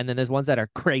day. And then there's ones that are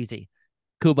crazy.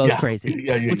 Kubo's Yeah, crazy,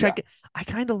 which yeah. I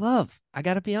kind of love. I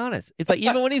gotta be honest. It's like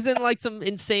even when he's in like some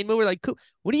insane mood, we're like,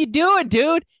 what are you doing,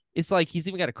 dude? It's like he's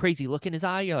even got a crazy look in his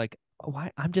eye. You're like, oh,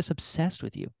 why? I'm just obsessed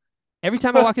with you. Every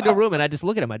time I walk into a room and I just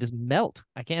look at him, I just melt.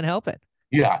 I can't help it.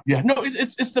 Yeah. No,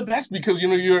 it's the best because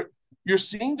you're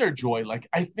seeing their joy. Like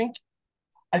I think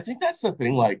that's the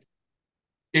thing. Like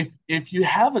if you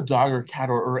have a dog or cat,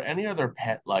 or any other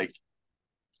pet, like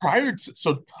prior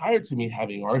to me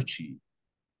having Archie,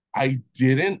 I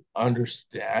didn't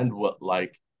understand what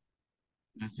like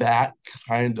that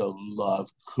kind of love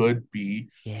could be.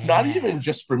 Not Yeah. even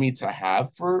just for me to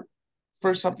have for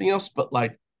something else, but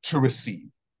like to receive,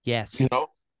 you Yes. know,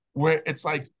 where it's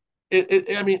like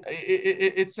I mean,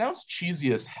 it sounds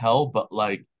cheesy as hell, but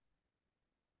like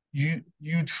you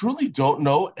truly don't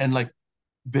know, and like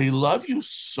they love you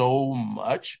so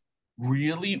much,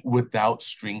 really, without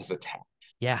strings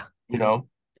attached, Yeah. you know?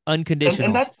 And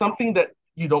Unconditional. that's something that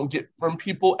you don't get from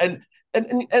people, and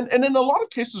in a lot of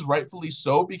cases rightfully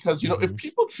so, because if Mm-hmm.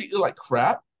 people treat you like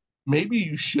crap, maybe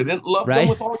you shouldn't love them Right.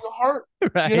 with all your heart.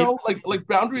 Right. Like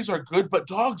boundaries are good, but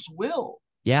dogs will,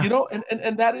 Yeah.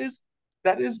 and that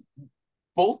is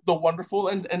both the wonderful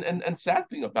and sad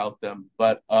thing about them.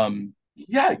 But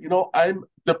yeah, I'm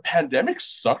the pandemic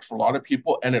sucked for a lot of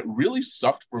people, and it really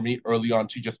sucked for me early on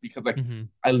too, just because like Mm-hmm.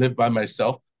 I live by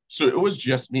myself. So it was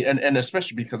just me, and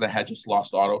especially because I had just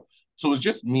lost Otto. So it was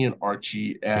just me and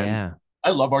Archie, and Yeah.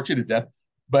 I love Archie to death.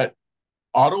 But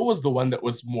Otto was the one that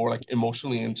was more like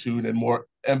emotionally in tune and more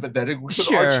empathetic with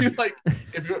Sure. Archie. Like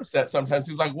if you're upset, sometimes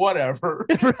he's like, whatever.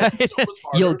 And Right. so it was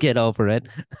You'll harder. get over it.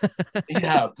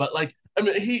 Yeah, but like I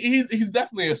mean, he's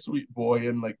definitely a sweet boy,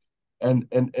 and like and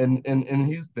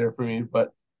he's there for me,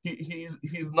 but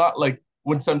he's not like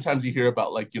when sometimes you hear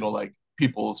about like like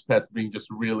people's pets being just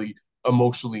really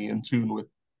emotionally in tune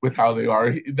with how they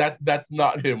are. That's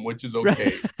not him, which is Right.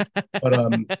 okay. But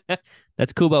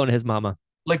That's Kubo and his mama.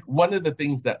 like one of the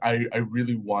things that I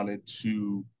really wanted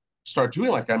to start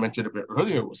doing, like I mentioned a bit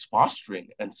earlier, was fostering.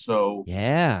 And so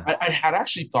Yeah. I had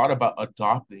actually thought about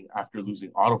adopting after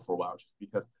losing Otto for a while, just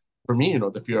because for me,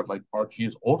 the fear of like Archie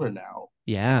is older now.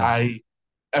 Yeah. I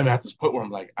am at this point where I'm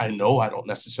like, I know I don't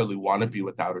necessarily want to be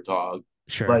without a dog.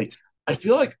 Sure. Like, I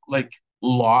feel like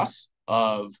loss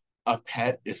of a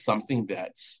pet is something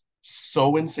that's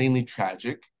so insanely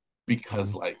tragic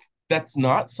because Mhm. like that's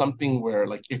not something where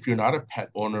like if you're not a pet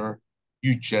owner,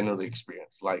 you generally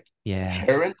experience. Like Yeah.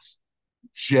 parents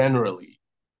generally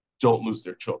don't lose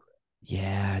their children.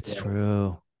 Yeah, it's You know?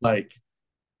 true.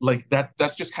 Like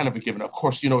that's just kind of a given. Of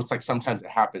course, it's like sometimes it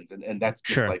happens and that's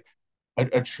just Sure. like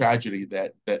a tragedy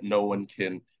that no one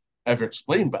can ever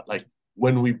explain. But like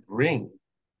when we bring,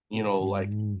 like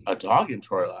Mm. a dog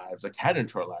into our lives, a cat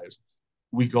into our lives,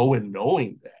 we go in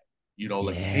knowing that,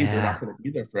 like, hey, they're not Yeah. gonna be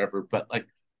there forever. But like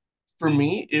for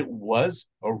me, it was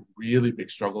a really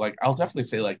big struggle. Like I'll definitely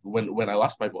say, like when I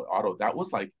lost my boy Otto, that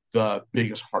was like the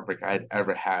biggest heartbreak I had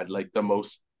ever had, like the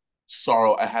most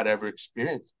sorrow I had ever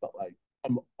experienced. But like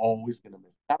I'm always gonna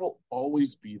miss. That'll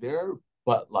always be there.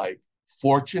 But like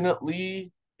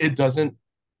fortunately, it doesn't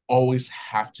always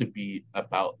have to be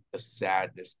about the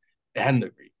sadness and the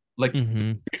grief. Like the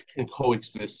Hmm. grief can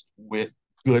coexist with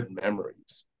good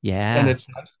memories. And Yeah. it's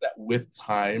nice that with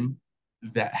time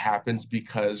that happens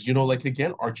because, like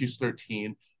again, Archie's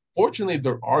 13. Fortunately,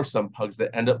 there are some pugs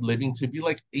that end up living to be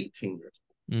like 18 years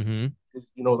old. Hmm. It's,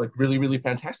 like really, really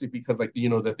fantastic because, like,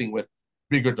 the thing with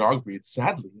bigger dog breeds,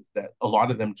 sadly, is that a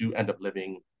lot of them do end up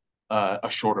living a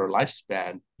shorter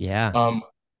lifespan. Yeah. Um,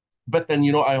 but then,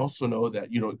 I also know that,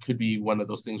 it could be one of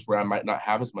those things where I might not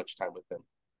have as much time with them.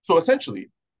 So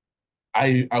essentially,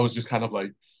 I was just kind of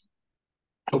like,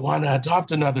 I want to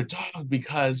adopt another dog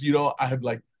because, I have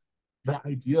like the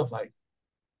idea of like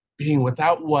being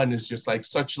without one is just like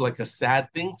such like a sad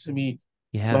thing to me.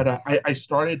 Yeah. But I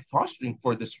started fostering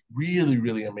for this really,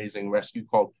 really amazing rescue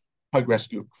called Pug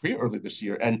Rescue of Korea early this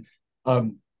year. And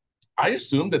um, I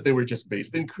assumed that they were just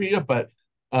based in Korea, but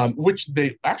which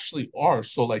they actually are.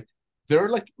 So like their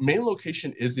like main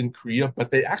location is in Korea,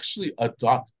 but they actually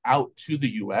adopt out to the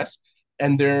US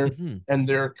and their Hmm. and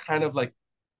their kind of like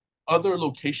other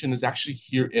location is actually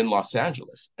here in Los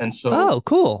Angeles. And so Oh,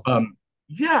 cool.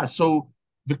 yeah, so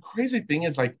the crazy thing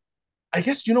is like I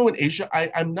guess in Asia,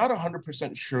 I'm not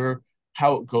 100% sure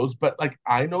how it goes, but like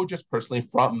I know just personally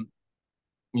from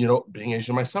being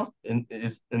Asian myself, in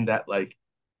that like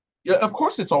yeah, of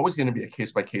course it's always going to be a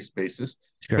case by case basis,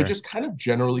 but Sure. just kind of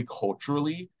generally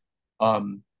culturally,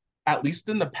 um, at least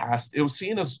in the past, it was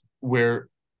seen as where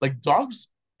like dogs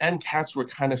and cats were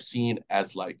kind of seen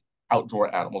as like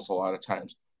outdoor animals a lot of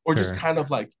times, or just Sure. kind of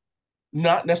like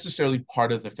not necessarily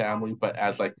part of the family, but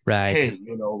as like, Right. hey,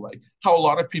 like how a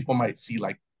lot of people might see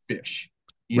like fish,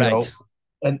 you Right. know,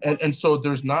 and so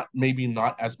there's not maybe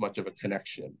not as much of a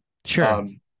connection. Sure.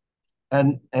 Um,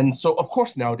 and so of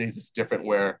course nowadays it's different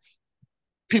where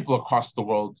people across the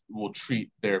world will treat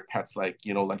their pets like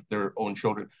like their own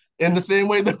children in the same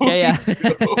way that we Yeah,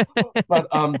 do. yeah. But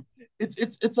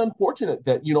it's unfortunate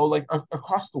that like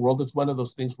across the world it's one of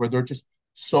those things where there are just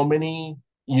so many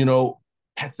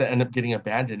pets that end up getting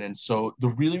abandoned. And so the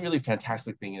really really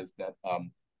fantastic thing is that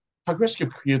Pug Rescue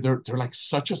of Korea, they're like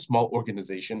such a small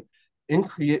organization. In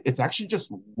Korea, it's actually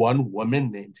just one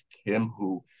woman named Kim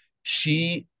who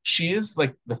she is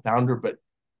like the founder, but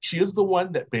she is the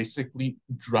one that basically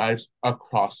drives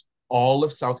across all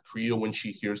of South Korea when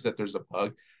she hears that there's a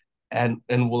pug and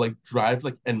will like drive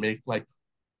like and make like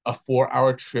a 4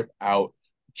 hour trip out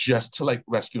just to like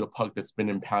rescue a pug that's been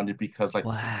impounded because like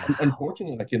Wow.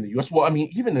 unfortunately like in the US, well I mean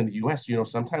even in the US,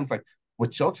 sometimes like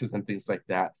with shelters and things like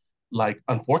that, like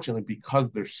unfortunately because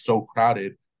they're so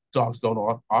crowded, dogs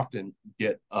don't often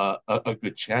get a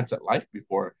good chance at life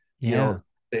before Yeah.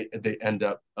 they end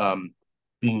up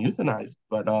being euthanized.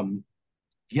 But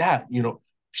yeah,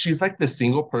 she's like the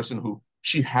single person who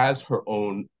she has her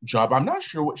own job. I'm not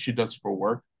sure what she does for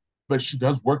work, but she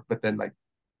does work. But then like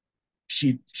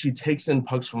she takes in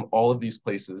pugs from all of these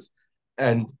places,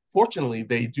 and fortunately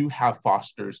they do have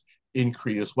fosters in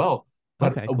Korea as well.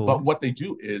 But Okay, but cool. what they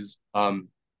do is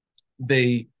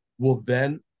they will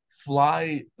then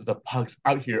fly the pugs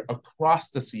out here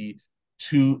across the sea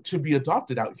to be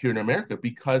adopted out here in America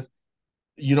because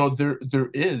there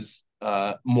is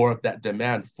more of that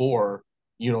demand for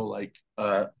like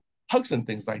pugs and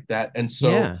things like that. And so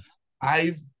Yeah.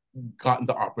 I've gotten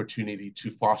the opportunity to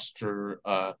foster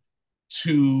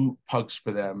two pugs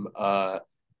for them,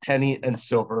 Penny and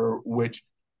Silver,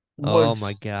 Oh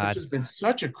my which God. has been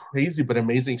such a crazy but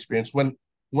amazing experience.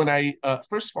 When I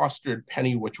first fostered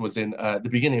Penny, which was in the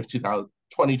beginning of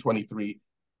 2023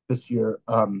 this year,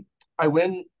 I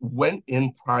went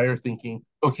in prior thinking,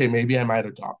 okay, maybe I might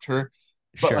adopt her,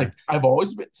 but like Sure. I've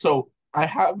always been so I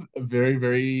have very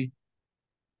very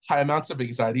high amounts of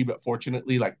anxiety, but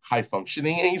fortunately like high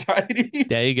functioning anxiety,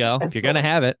 There you go. If and you're so gonna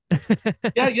have it.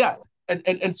 yeah, yeah.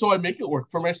 And so I make it work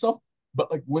for myself. But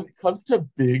like when it comes to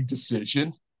big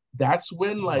decisions, that's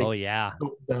when Oh like yeah.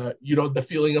 the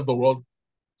feeling of the world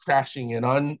crashing in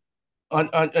on you,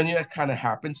 that kind of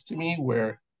happens to me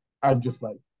where I'm just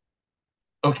like,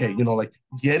 okay, like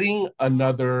getting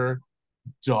another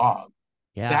dog,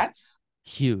 Yeah. that's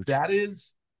Huge. that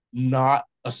is not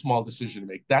a small decision to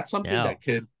make. That's something No. that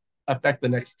could affect the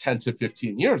next 10 to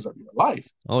 15 years of your life.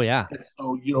 Oh yeah. And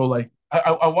so, like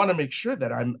I want to make sure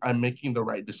that I'm making the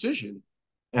right decision.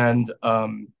 And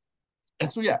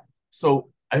so yeah, so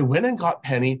I went and got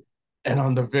Penny, and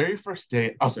on the very first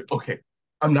day, I was like, okay,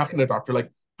 I'm not gonna adopt her.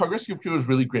 Like Progressive Care was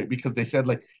really great because they said,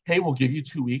 like, hey, we'll give you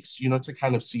 2 weeks, to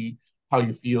kind of see how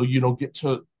you feel, get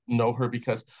to know her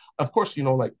because of course,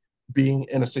 like being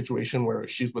in a situation where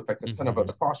she's with like a ton of Hmm.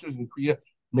 other fosters in Korea,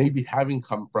 maybe having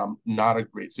come from not a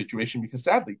great situation because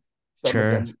sadly some of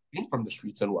Sure. them came from the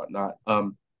streets and whatnot.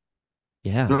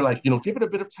 Yeah. They're like, give it a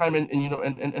bit of time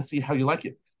and see how you like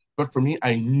it. But for me,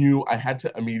 I knew I had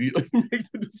to immediately make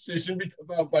the decision because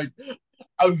I was like,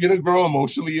 I'm gonna grow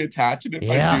emotionally attached, and if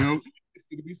I Yeah. do, it's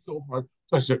gonna be so hard.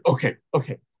 So I said, okay,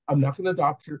 okay, I'm not gonna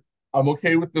adopt her. I'm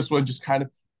okay with this one, just kind of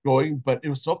going. But it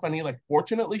was so funny. Like,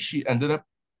 fortunately, she ended up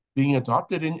being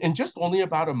adopted in just only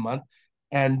about a month,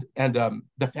 and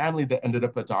the family that ended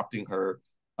up adopting her,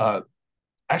 uh,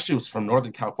 actually was from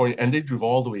Northern California, and they drove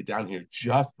all the way down here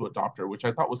just to adopt her, which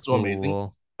I thought was so amazing.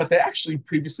 Cool. But they actually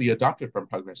previously adopted from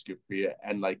Pug Rescue Korea,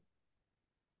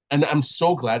 and I'm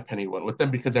so glad Penny went with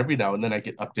them because every now and then I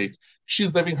get updates.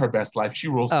 She's living her best life. She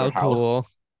rules their Oh, house. cool.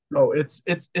 So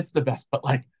it's the best. But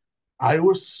like I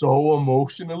was so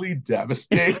emotionally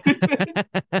devastated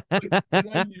like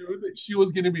when I knew that she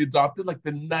was going to be adopted. Like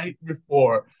the night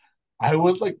before, I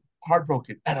was like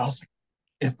heartbroken, and I was like,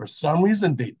 if for some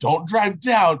reason they don't drive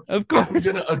down, Of I'm course.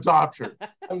 gonna adopt her.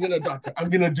 I'm gonna adopt her. I'm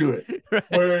gonna do it. Right.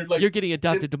 Where like You're getting it,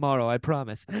 adopted tomorrow, I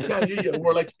promise. yeah, yeah, yeah.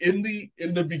 We're like in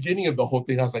the beginning of the whole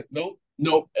thing, I was like, nope,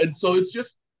 nope. And so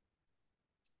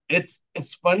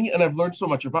it's funny, and I've learned so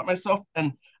much about myself,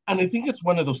 and I think it's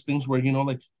one of those things where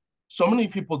like so many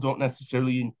people don't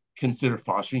necessarily consider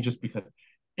fostering just because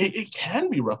it can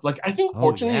be rough. Like I think Oh,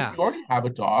 fortunately, if yeah. you already have a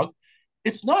dog,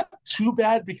 it's not too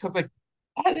bad because like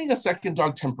adding a second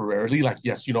dog temporarily, like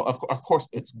yes, of course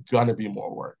it's gonna be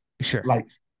more work. Sure. Like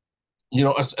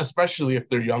especially if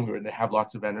they're younger and they have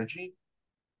lots of energy.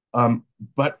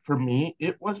 But for me,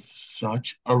 it was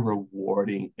such a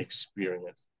rewarding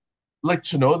experience. Like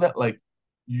to know that like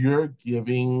you're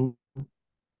giving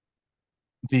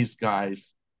these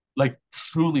guys like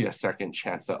truly a second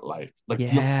chance at life. Like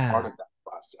you're part Yeah. of that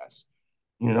process,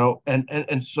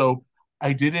 and so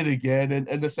I did it again,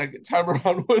 and the second time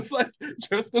around was like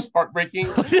just as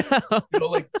heartbreaking, Oh, no.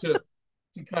 like to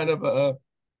kind of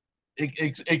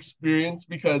experience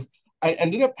because I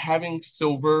ended up having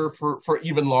Silver for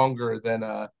even longer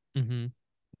Hmm.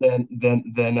 than than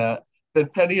than uh than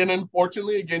Penny, and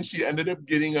unfortunately, again, she ended up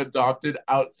getting adopted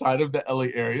outside of the LA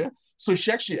area. So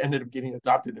she actually ended up getting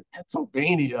adopted in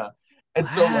Pennsylvania, and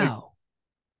so Wow.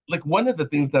 like one of the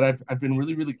things that I've been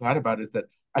really really glad about is that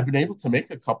I've been able to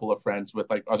make a couple of friends with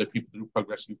like other people through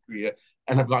Progressive Korea,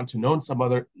 and I've gotten to know some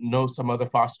other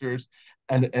fosters,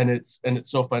 and it's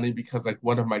so funny because like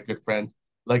one of my good friends,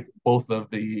 like both of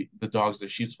the dogs that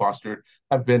she's fostered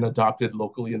have been adopted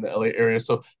locally in the LA area,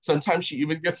 so sometimes she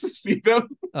even gets to see them,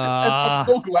 and I'm Uh,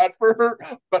 so glad for her.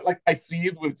 But like I see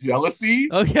it with jealousy.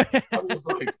 okay. I'm just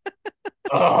like,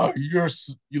 oh,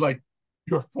 you like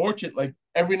you're fortunate. Like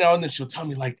every now and then she'll tell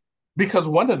me like because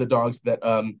one of the dogs that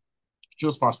she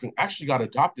was fostering actually got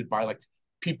adopted by like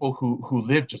people who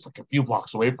live just like a few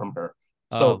blocks away from her.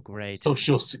 Oh, So great. so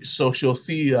she'll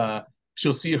see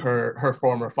her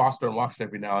former foster and walks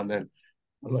every now and then.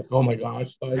 I'm like, oh my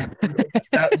gosh, like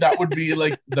that would be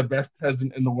like the best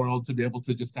present in the world to be able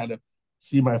to just kind of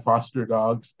see my foster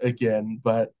dogs again.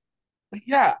 But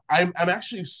yeah, I'm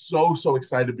actually so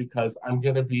excited because I'm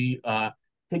gonna be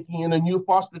taking in a new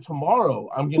foster tomorrow.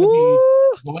 I'm gonna be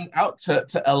Woo! going out to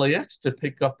LAX to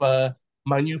pick up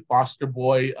my new foster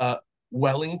boy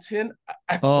Wellington.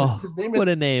 Oh, His name what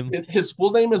is a name. his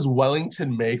full name is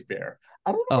Wellington Mayfair.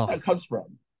 I don't know where Oh, that comes from.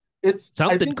 It's I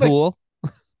something think like cool.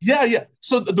 Yeah, yeah.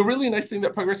 So the really nice thing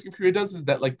that Pug Rescue Period does is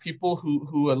that like people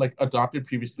who are like adopted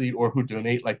previously or who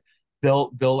donate, like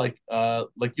they'll like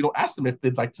ask them if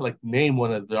they'd like to like name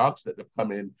one of the dogs that have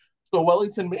come in. So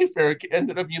Wellington Mayfair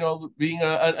ended up being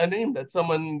a name that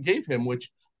someone gave him,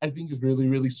 which I think is really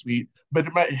really sweet. But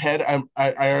in my head,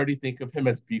 I already think of him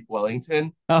as Beef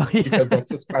Wellington Oh because yeah, that's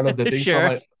just kind of the thing. So I'm sure.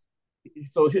 like,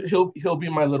 so he'll be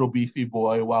my little beefy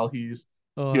boy while he's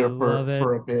Oh, I here love it.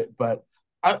 for a bit. But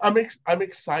I'm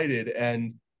excited,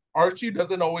 and Archie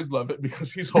doesn't always love it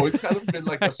because he's always kind of been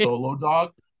like a Right. solo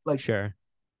dog. Like Sure,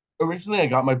 originally, I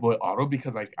got my boy Otto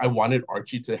because like I wanted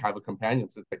Archie to have a companion.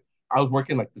 So like I was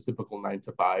working like the typical 9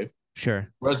 to 5,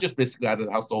 sure. where I was just basically out of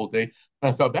the house the whole day.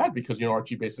 And I felt bad because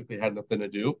Archie basically had nothing to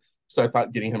do. So I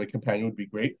thought getting him a companion would be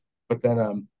great. But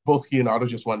then both he and Otto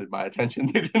just wanted my attention.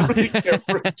 They didn't really care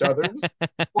for each other's.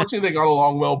 Fortunately, they got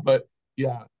along well. But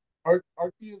yeah,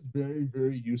 Archie is very,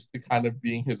 very used to kind of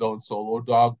being his own solo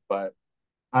dog. But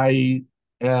I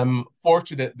am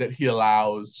fortunate that he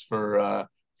allows for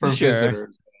Sure.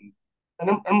 visitors, and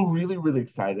I'm really, really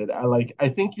excited. I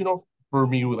think for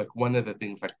me, like one of the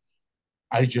things like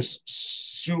I just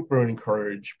super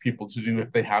encourage people to do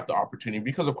if they have the opportunity,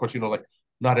 because of course, like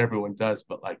not everyone does,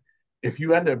 but like if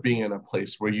you end up being in a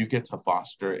place where you get to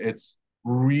foster, it's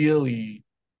really,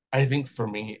 I think for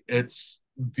me, it's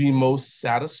the most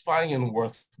satisfying and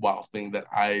worthwhile thing that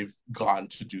I've gotten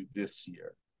to do this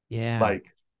year. Yeah.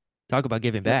 Like Talk about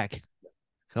giving just back.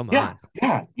 Come yeah,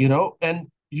 on. yeah, and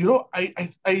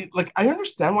I like I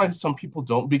understand why some people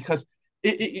don't because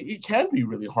it can be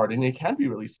really hard and it can be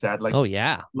really sad. Oh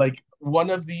yeah. Like one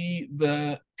of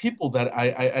the people that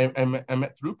I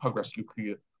met through Pug Rescue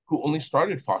Korea who only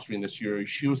started fostering this year,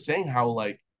 she was saying how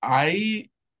like I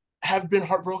have been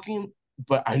heartbroken,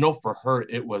 but I know for her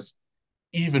it was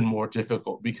even more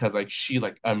difficult because like she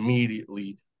like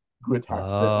immediately grew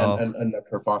attached Oh, and left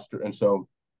her foster, and so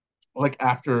like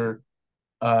after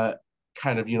uh,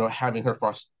 kind of having her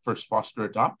first foster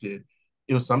adopted,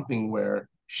 it was something where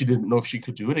she didn't know if she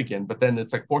could do it again. But then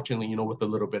it's like, fortunately, with a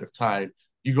little bit of time,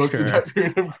 you go through sure. that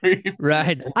period of grief.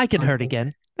 Right. And I can like, hurt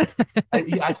again.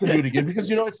 yeah, I can do it again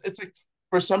because it's like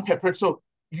for some pet parents. So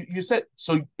you said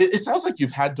so. It sounds like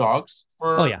you've had dogs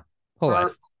Oh yeah. Whole for.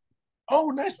 life. Oh,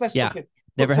 nice, nice. Yeah. Okay, so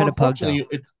Never had a pug though.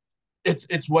 unfortunately,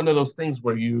 it's one of those things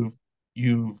where you've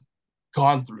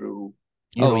gone through,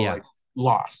 Oh yeah. like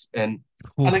loss, and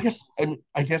Oof.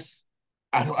 I guess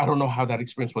I don't know how that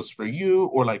experience was for you,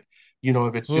 or like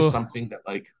if it's just Oof. something that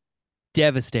like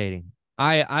Devastating.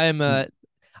 I'm mm,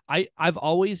 I've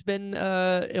always been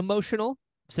emotional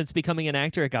since becoming an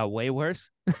actor. It got way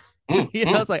worse. mm, I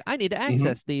mm, was like, I need to mm-hmm,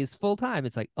 access these full time.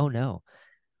 It's like, oh no.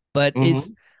 But it's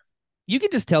mm-hmm. you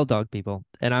can just tell dog people,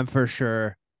 and I'm for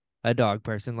sure a dog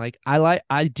person. Like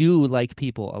I do like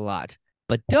people a lot,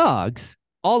 but dogs,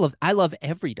 I love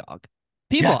every dog.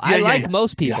 Yeah, People, I yeah, yeah, like yeah,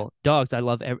 most yeah. people. Dogs,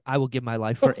 I will give my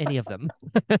life for any of them.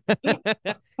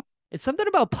 It's something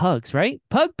about pugs, right?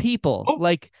 Pug people, Oh,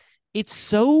 like it's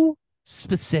so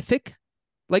specific.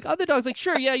 Like other dogs, like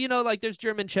sure, yeah, like there's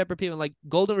German Shepherd people, like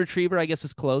Golden Retriever, I guess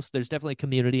is close. There's definitely a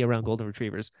community around Golden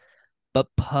Retrievers, but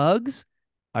pugs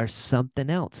are something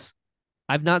else.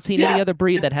 I've not seen any yeah. other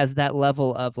breed that It's has that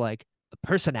level of like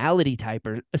personality type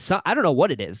or I don't know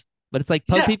what it is, but it's like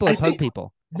pug yeah. people are I pug think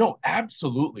people, no,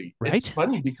 absolutely. It's right?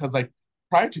 funny because like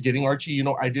prior to getting Archie,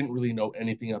 I didn't really know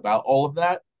anything about all of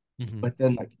that. Mm-hmm. But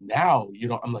then like now,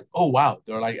 I'm like, oh wow,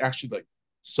 there are like actually like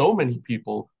so many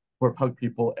people who are pug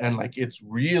people, and like it's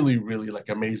really, really like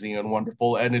amazing and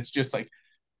wonderful. And it's just like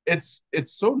it's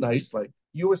so nice. Like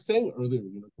you were saying earlier,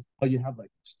 how you have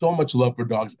like so much love for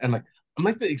dogs, and like I'm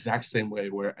like the exact same way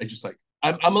where I just like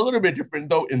I'm a little bit different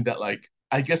though in that like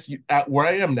I guess at where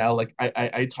I am now, like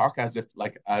I talk as if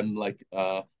like I'm like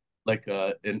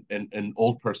an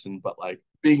old person, but like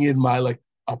being in my like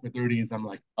upper 30s, I'm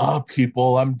like,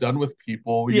 people, I'm done with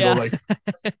people, Yeah. like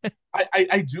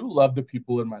I do love the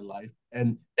people in my life,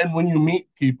 and when you meet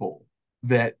people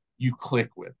that you click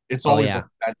with, it's Oh always yeah.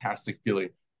 a fantastic feeling.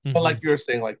 But Mm-hmm. like you're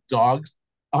saying, like dogs,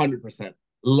 100%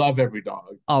 love every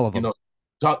dog. All of You them.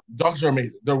 know, dogs are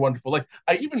amazing. They're wonderful. Like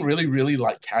I even really, really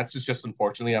like cats. It's just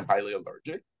unfortunately I'm highly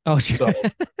allergic. Oh sure. So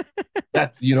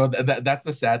that's that's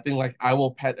the sad thing. Like I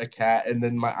will pet a cat and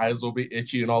then my eyes will be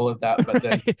itchy and all of that. But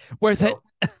then Worth you it.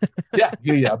 know, yeah,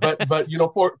 yeah, yeah. But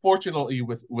fortunately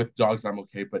with dogs I'm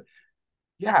okay. But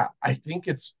yeah, I think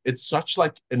it's such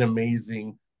like an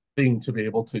amazing thing to be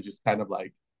able to just kind of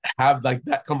like have like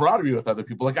that camaraderie with other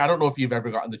people. Like I don't know if you've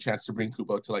ever gotten the chance to bring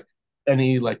Kubo to like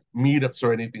any like meetups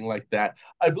or anything like that.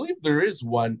 I believe there is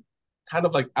one kind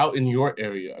of like out in your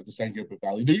area of the San Gabriel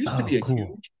Valley. There used to Oh be a cool.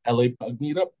 huge LA Pug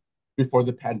meetup before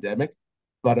the pandemic,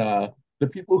 but the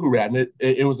people who ran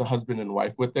it was a husband and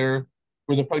wife with their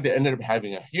pug that ended up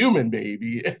having a human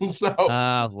baby, and so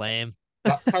Oh, lame.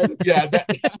 that kind of yeah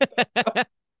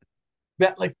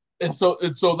that like and so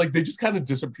like they just kind of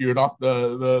disappeared off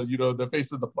the the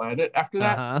face of the planet after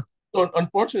that. Uh-huh. So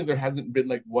unfortunately, there hasn't been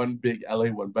like one big LA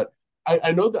one, but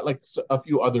I know that like a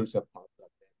few others have popped up,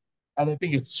 and I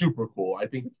think it's super cool. I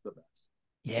think it's the best.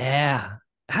 Yeah.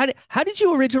 How did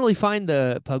you originally find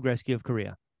the Pug Rescue of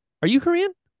Korea? Are you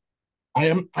Korean?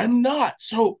 I'm not.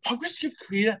 So Pug Rescue of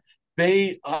Korea,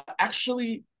 they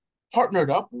actually partnered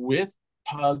up with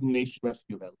Pug Nation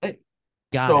Rescue of LA.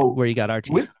 Got it. So Where you got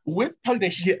Archie. with Pug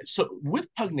Nation, yeah, so with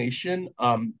Pug Nation,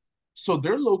 so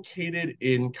they're located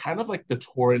in kind of like the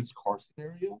Torrance Carson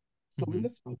area. So in Hmm. the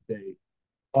South Bay,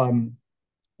 um,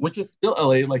 which is still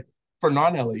LA, like for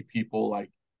non-LA people, like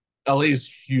LA is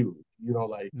huge,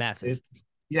 like Massive. it's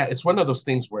yeah, it's one of those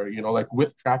things where, like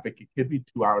with traffic, it could be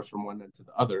 2 hours from one end to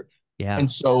the other. Yeah.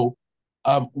 And so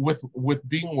with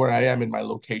being where I am in my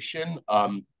location,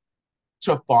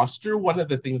 to foster, one of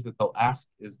the things that they'll ask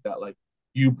is that like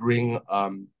you bring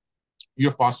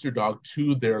your foster dog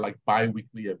to their like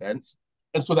bi-weekly events.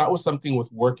 And so that was something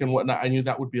with work and whatnot. I knew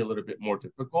that would be a little bit more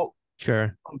difficult.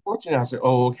 Sure. Unfortunately, I said,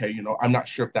 oh, okay, I'm not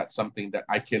sure if that's something that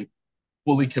I can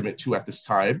fully commit to at this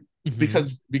time Hmm.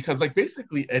 because like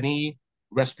basically any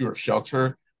rescue or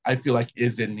shelter I feel like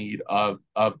is in need of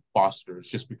fosters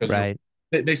just because Right.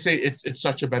 they say it's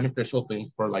such a beneficial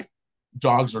thing for like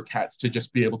dogs or cats to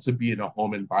just be able to be in a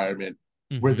home environment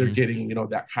where they're Hmm. getting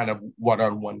that kind of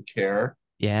one-on-one care.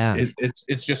 Yeah.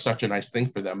 It's just such a nice thing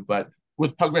for them. But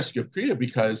with Pug Rescue of Korea,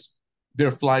 because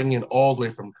they're flying in all the way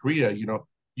from Korea,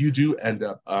 you do end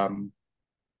up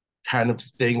kind of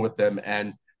staying with them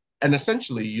and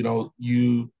essentially,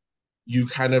 you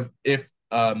kind of if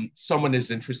someone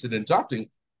is interested in adopting,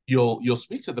 you'll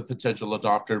speak to the potential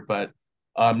adopter, but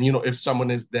if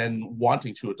someone is then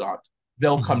wanting to adopt,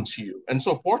 they'll Hmm. come to you. And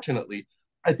so fortunately,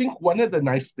 I think one of the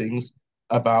nice things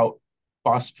about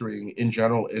fostering in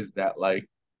general is that like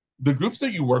the groups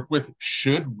that you work with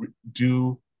should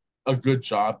do a good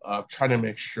job of trying to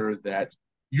make sure that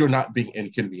you're not being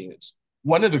inconvenienced.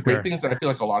 One of the great Sure. things that I feel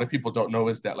like a lot of people don't know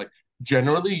is that like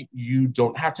generally you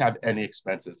don't have to have any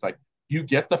expenses. Like you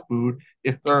get the food.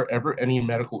 If there are ever any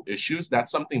medical issues,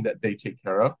 that's something that they take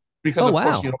care of. Because Oh, of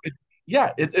course, wow.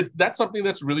 that's something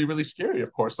that's really, really scary,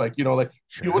 of course. Like, like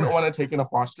you wouldn't Sure. want to take in a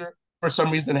foster for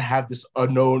some reason have this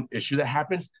unknown issue that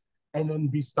happens and then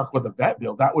be stuck with a vet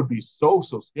bill. That would be so,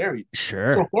 so scary. So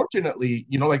Sure. fortunately,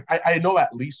 like I know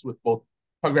at least with both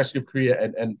Pug Rescue of Korea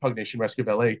and Pug Nation Rescue of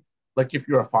LA, like if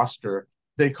you're a foster,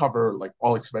 they cover like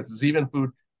all expenses, even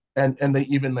food, and they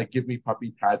even like give me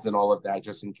puppy pads and all of that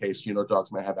just in case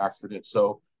dogs might have accidents.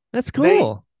 So That's they,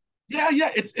 cool. yeah,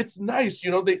 it's nice.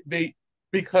 They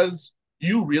because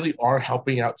you really are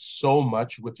helping out so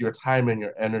much with your time and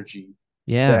your energy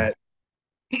Yeah. that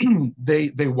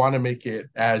they want to make it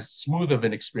as smooth of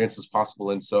an experience as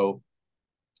possible. And so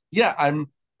yeah,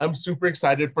 I'm super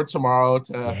excited for tomorrow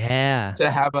Yeah.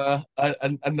 to have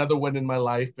another one in my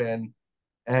life and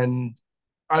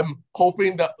I'm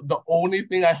hoping that the only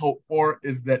thing I hope for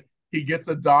is that he gets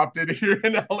adopted here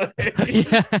in LA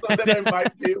Yeah. so that I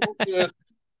might be able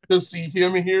to see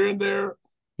him here and there.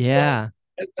 But Yeah.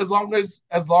 as long as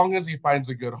he finds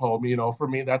a good home, for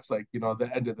me that's like, the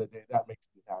end of the day that makes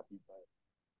me happy. But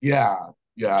yeah,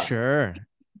 yeah. Sure.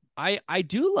 I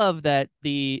do love that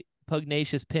the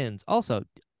Pugnacious Pins. Also,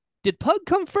 did pug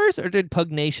come first or did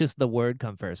pugnacious the word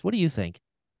come first? What do you think?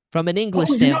 From an English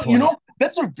Oh, standpoint.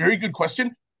 that's a very good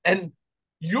question. And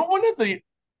you're one of the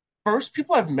first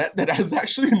people I've met that has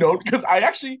actually known because I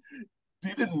actually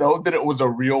didn't know that it was a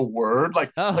real word.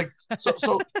 Oh.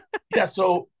 So yeah,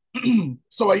 so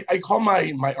so I call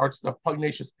my art stuff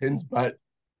Pugnacious Pins, but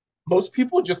most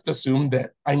people just assume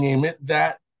that I name it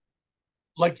that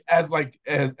as like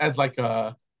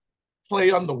a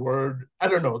play on the word. I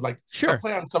don't know, like a Sure.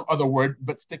 play on some other word,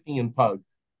 but sticking in pug.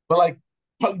 But like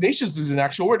pugnacious is an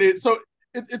actual word.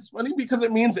 It's funny because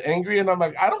it means angry, and I'm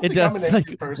like, I don't It think I'm an does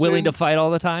angry like willing to person. fight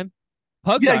all the time.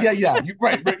 Pugs Yeah, aren't. yeah, yeah. You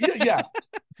right, yeah, yeah.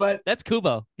 But That's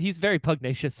Kubo. He's very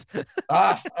pugnacious.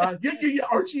 yeah.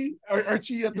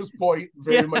 Archie at this point Yeah.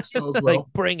 very much so as Like well.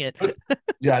 bring it. But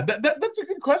yeah, that's a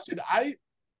good question.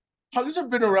 Pugs have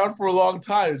been around for a long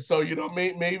time, so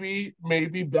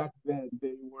maybe back then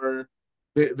they were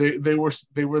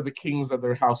the kings of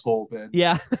their household, and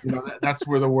Yeah. that's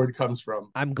where the word comes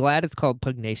from. I'm glad it's called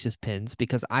Pugnacious Pins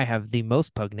because I have the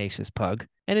most pugnacious pug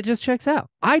and it just checks out.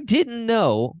 I didn't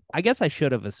know, I guess I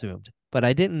should have assumed, but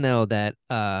I didn't know that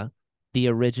the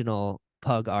original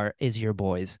pug art is your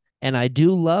boy's. And I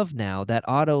do love now that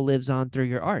Otto lives on through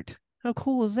your art. How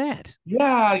cool is that?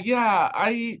 Yeah, yeah.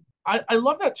 I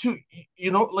love that too.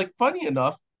 You know, like funny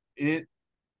enough, it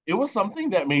it was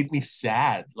something that made me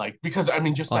sad. Like because I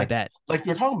mean just Oh, I bet. like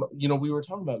you're talking about, we were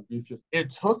talking about grief just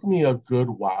it took me a good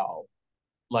while.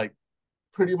 Like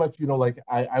pretty much, like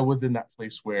I was in that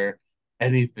place where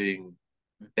anything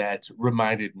that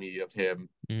reminded me of him,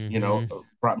 Mm-hmm.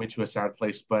 brought me to a sad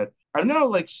place. But I'm now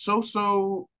like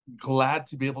so glad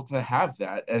to be able to have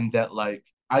that, and that like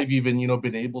I've even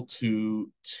been able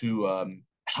to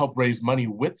help raise money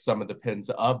with some of the pins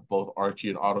of both Archie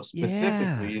and Otto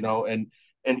specifically, Yeah.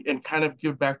 and kind of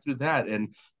give back through that.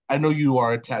 And I know you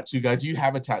are a tattoo guy. Do you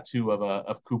have a tattoo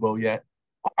of Kubo yet?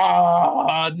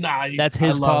 Ah, That's nice.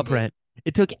 I his paw love it. print.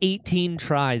 It took 18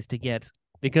 tries to get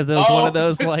because it was one of Oh,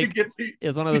 those to like get the it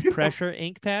was one of to those get the pressure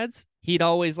ink pads. He'd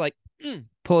always like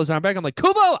pull his arm back. I'm like,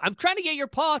 Kubo, I'm trying to get your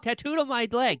paw tattooed on my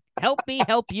leg. Help me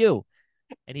help you.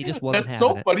 And he just wasn't That's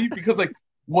having so it. funny because like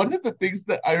one of the things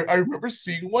that I remember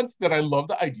seeing once that I love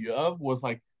the idea of was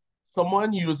like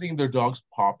someone using their dog's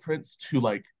paw prints to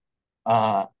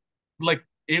uh like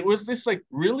it was this like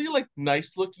really like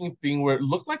nice looking thing where it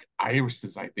looked like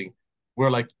irises, I think,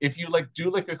 where like if you like do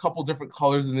like a couple different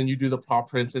colors and then you do the paw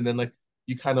prints and then like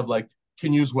you kind of like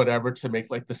can use whatever to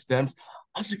make like the stems.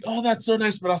 I was like, oh, that's so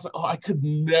nice, but I was like, oh, I could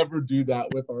never do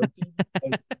that with Archie.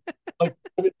 Like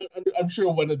I mean, I'm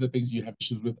sure one of the things you have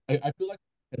issues with, I feel like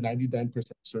a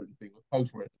 99% certain thing with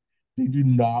pugs where it's they do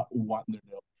not want their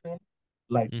nails trimmed.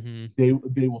 Like Mm-hmm. they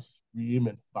will scream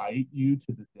and fight you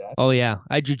to the death. Oh yeah,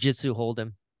 I jujitsu hold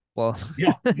him. Well,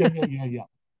 Yeah, yeah, yeah, yeah, yeah.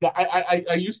 Yeah,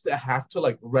 I used to have to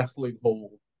like wrestling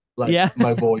hold like yeah.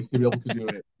 my voice to be able to do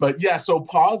it. But yeah, so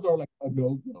paws are like a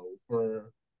no-go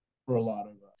for a lot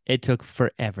of It took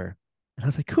forever. And I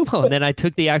was like, Kubo. And then I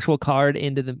took the actual card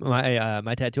into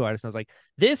my tattoo artist and I was like,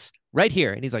 this right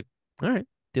here. And he's like, all right.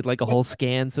 Did like a whole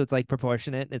scan so it's like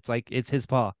proportionate. It's like it's his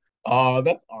paw. Oh,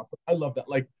 that's awesome. I love that.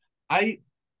 Like I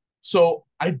so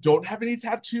I don't have any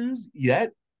tattoos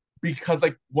yet because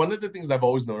like one of the things I've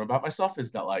always known about myself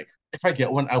is that like if I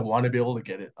get one, I want to be able to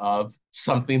get it of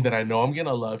something that I know I'm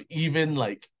gonna love even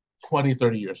like 20,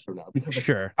 30 years from now. Because like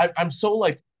Sure. I'm so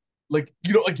like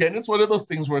again, it's one of those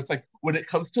things where it's like when it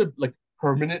comes to like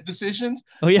permanent decisions,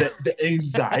 Oh yeah. the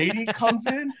anxiety comes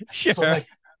in. So Sure. like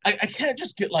I can't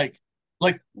just get like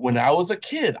when I was a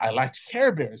kid, I liked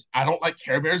Care Bears. I don't like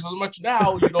Care Bears as much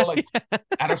now, like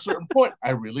at a certain point,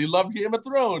 I really love Game of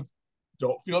Thrones.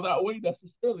 Don't feel that way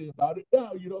necessarily about it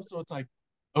now, So it's like,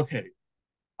 okay,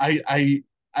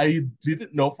 I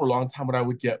didn't know for a long time what I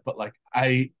would get, but like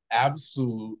I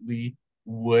absolutely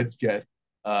would get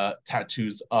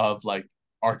tattoos of like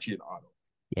Archie and Otto.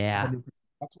 Yeah. 100%.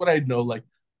 That's what I know. Like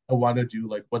I want to do.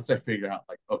 Like once I figure out,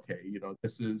 like okay,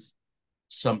 this is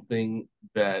something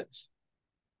that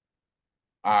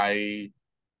I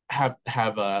have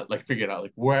like figured out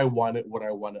like where I want it, what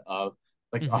I want it of,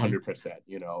 like Hmm. 100%,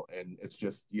 and it's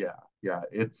just yeah,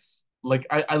 it's like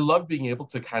I love being able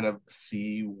to kind of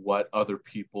see what other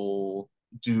people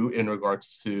do in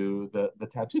regards to the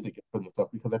tattoo they get from the stuff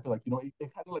because I feel like it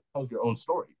kind of like tells your own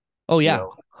story, Oh you yeah.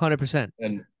 know, 100%.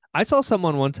 and I saw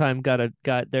someone one time got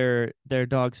their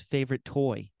dog's favorite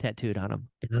toy tattooed on him.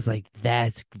 And I was like,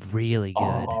 that's really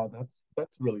good. oh,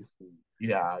 that's really sweet.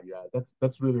 Yeah,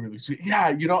 that's really really sweet. Yeah,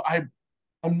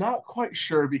 I'm not quite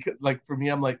sure because like for me,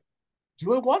 I'm like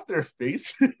do I want their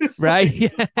faces?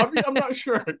 Right? Like, I'm not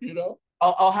sure.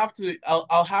 I'll have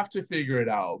to figure it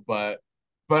out. But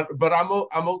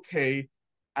I'm okay.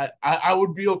 I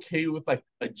would be okay with like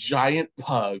a giant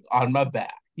pug on my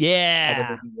back, kind of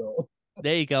a Yeah. deal.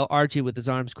 There you go. Archie with his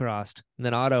arms crossed. And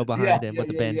then Otto Yeah, behind him yeah, with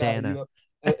the yeah, yeah. bandana.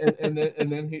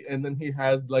 And then he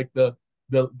has like the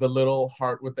little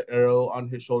heart with the arrow on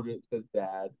his shoulder that says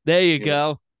dad. There you You know.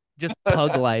 go. Just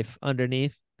pug life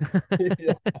underneath.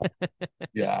 Yeah,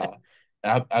 yeah.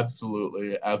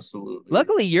 Absolutely, absolutely.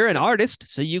 Luckily, you're an artist,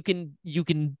 so you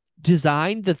can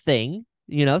design the thing,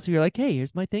 so you're like, hey,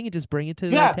 here's my thing, and just bring it to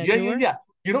the Yeah, yeah, yeah, tattooer.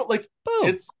 yeah. Like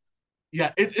Boom. it's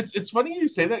yeah, it's funny you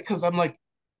say that because I'm like,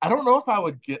 I don't know if I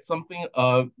would get something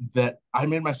that I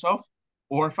made myself,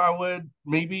 or if I would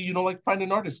maybe like find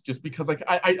an artist just because like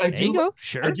There you go. I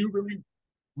Sure. do really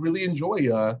really enjoy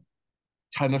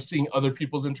kind of seeing other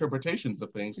people's interpretations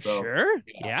of things. So Sure.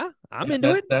 yeah, Yeah. I'm yeah,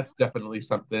 into it. that's definitely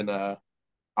something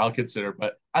I'll consider.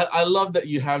 But I love that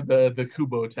you have the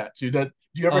Kubo tattoo. Do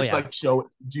you Oh ever yeah. like show it?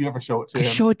 Do you ever show it I to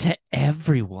him? show it to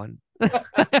everyone.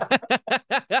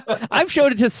 I've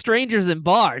showed it to strangers in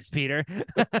bars, Peter.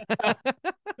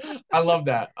 I love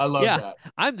that. I love Yeah, that.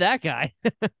 I'm that guy.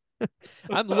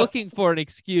 I'm looking for an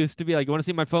excuse to be like, you want to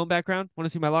see my phone background? Want to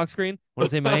see my lock screen? Want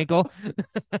to see my ankle?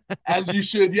 As you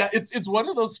should. Yeah, it's one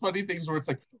of those funny things where it's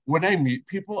like when I meet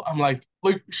people, I'm like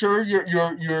sure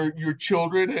your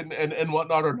children and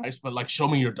whatnot are nice, but like show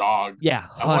me your dog. Yeah,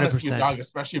 I want to see your 100%. dog,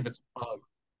 especially if it's a pug.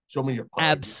 Show me your pug.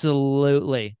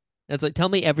 Absolutely. It's like, tell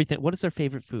me everything. What is their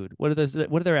favorite food? What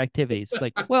are their activities? It's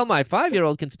like, well, my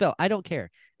 5-year-old can spell. I don't care.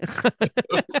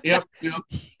 Yep.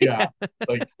 Yeah.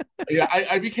 Like, yeah,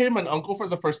 I became an uncle for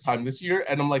the first time this year,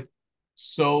 and I'm like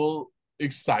so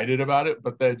excited about it.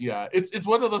 But then, yeah, it's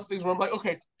one of those things where I'm like,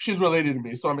 okay, she's related to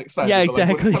me, so I'm Yeah, excited. But like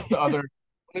exactly. when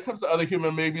it comes to other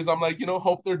human babies, I'm like,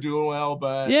 hope they're doing well.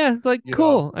 But Yeah, it's like you know,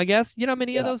 cool, I guess. You know how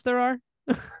many of yeah, those there are?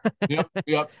 yep.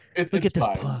 Look It's at this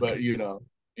fine, pug. but yeah.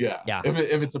 Yeah.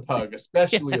 If it's a pug,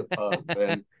 especially Yeah. a pug,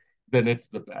 then it's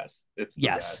the best. It's the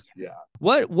Yes. best. Yeah.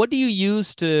 What do you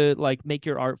use to like make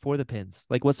your art for the pins?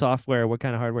 Like what software, what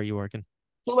kind of hardware are you working?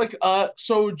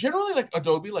 So generally like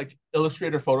Adobe, like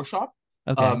Illustrator, Photoshop.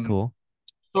 Okay, Um, cool.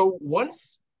 so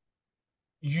once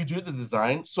you do the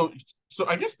design, so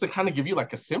I guess to kind of give you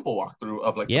like a simple walkthrough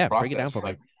of like the Yeah, break it down process, for me.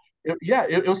 like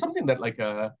it was something that like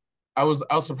I was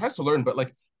surprised to learn, but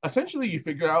like essentially you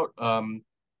figure out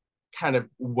kind of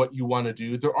what you want to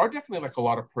do. There are definitely like a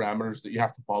lot of parameters that you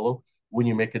have to follow when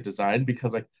you make a design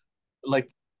because like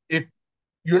if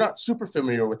you're not super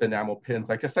familiar with enamel pins,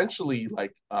 like essentially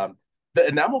like the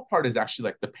enamel part is actually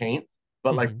like the paint,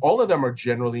 but like Hmm. all of them are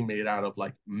generally made out of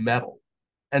like metal.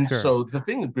 And Sure. so the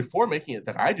thing before making it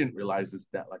that I didn't realize is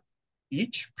that like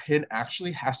each pin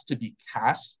actually has to be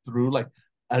cast through like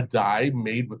a die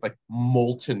made with like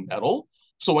molten metal.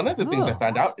 So one of the things I Oh.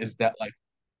 found out is that like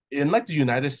in like the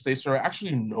United States, there are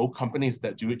actually no companies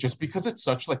that do it just because it's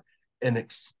such like an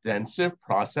extensive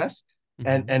process,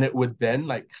 and Hmm. and it would then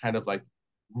like kind of like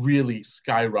really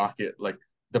skyrocket like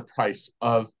the price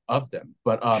of them.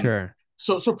 But Sure.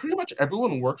 so pretty much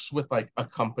everyone works with like a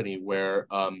company where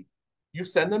you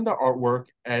send them the artwork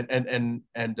and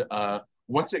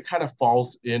once it kind of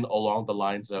falls in along the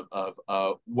lines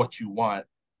of what you want,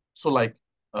 so like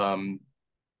um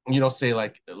say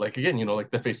like again,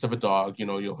 like the face of a dog,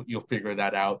 you'll figure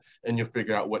that out and you'll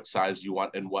figure out what size you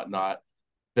want and whatnot.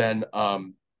 Then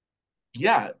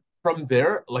yeah, from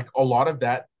there, like a lot of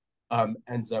that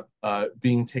ends up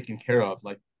being taken care of,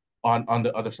 like on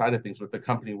the other side of things with the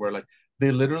company where like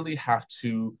they literally have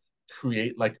to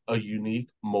create like a unique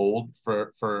mold for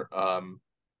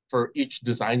each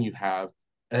design you have,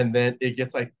 and then it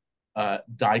gets like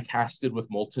die casted with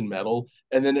molten metal,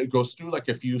 and then it goes through like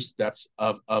a few steps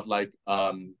of like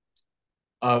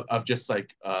of just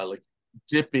like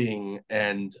dipping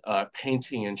and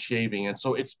painting and shaving, and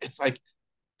so it's like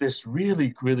this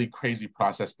really really crazy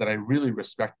process that I really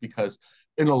respect because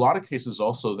in a lot of cases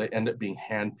also they end up being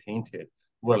hand painted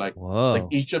where like Whoa.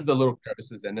 each of the little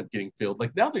crevices end up getting filled.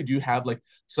 Like now they do have like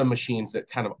some machines that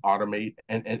kind of automate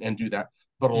and do that,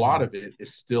 but a lot Hmm. of it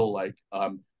is still like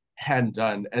hand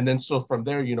done. And then so from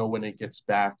there, when it gets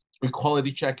back, we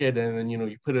quality check it and then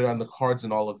you put it on the cards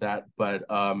and all of that. But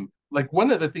like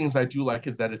one of the things I do like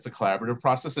is that it's a collaborative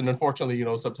process. And unfortunately,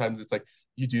 sometimes it's like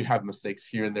you do have mistakes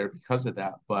here and there because of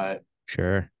that. But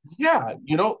Sure. yeah,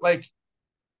 like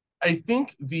I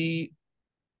think the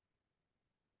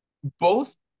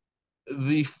both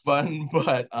the fun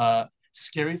but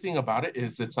scary thing about it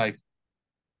is it's like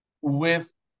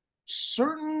with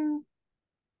certain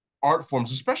art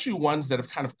forms, especially ones that have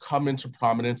kind of come into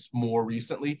prominence more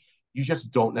recently, you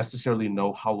just don't necessarily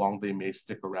know how long they may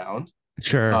stick around.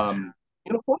 Sure.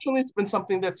 Fortunately, it's been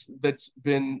something that's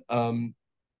been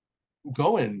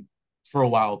going for a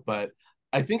while, but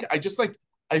I think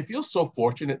I feel so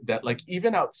fortunate that like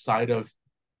even outside of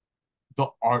the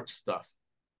art stuff,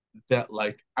 that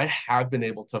like I have been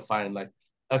able to find like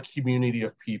a community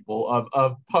of people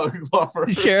of pug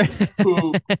Sure. lovers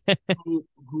who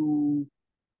who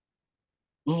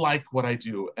like what I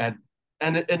do, and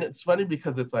it's funny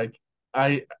because it's like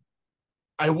I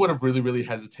I would have really really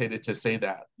hesitated to say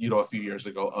that a few years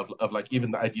ago of like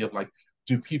even the idea of like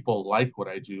do people like what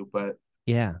I do, but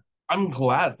Yeah. I'm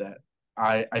glad that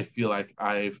I feel like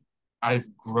I've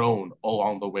grown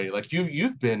along the way. Like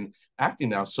you've been acting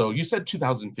now, so you said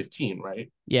 2015,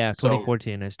 right? Yeah, So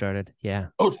 2014 I started. Yeah.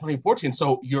 2014.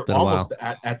 So you're Been a almost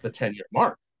while. at the 10-year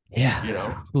mark, you Yeah.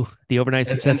 know? Oof, the overnight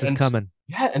And and success is and coming.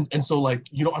 yeah, and so like,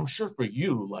 I'm sure for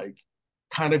you, like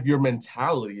kind of your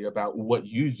mentality about what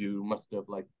you do must have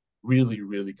like really,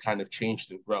 really kind of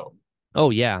changed and grown. Oh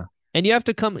yeah. And you have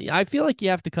to come I feel like you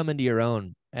have to come into your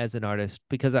own as an artist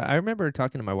because I remember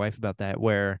talking to my wife about that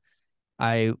where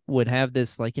I would have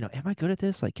this like, am I good at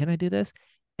this? Like, can I do this?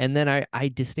 And then I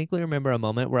distinctly remember a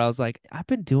moment where I was like, I've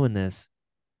been doing this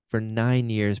for 9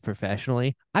 years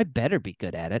professionally. I better be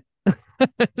good at it.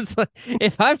 It's like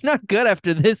if I'm not good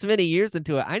after this many years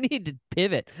into it, I need to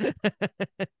pivot.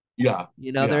 Yeah,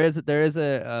 You know, yeah. there is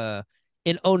a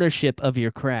an ownership of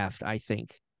your craft, I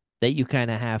think, that you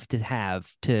kind of have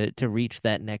to reach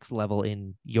that next level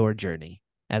in your journey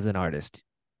as an artist.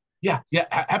 Yeah, yeah,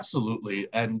 absolutely.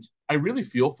 And I really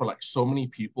feel for like so many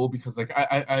people because like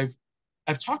I've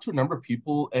talked to a number of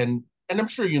people and I'm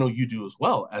sure you know you do as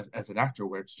well as an actor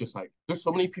where it's just like there's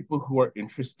so many people who are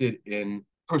interested in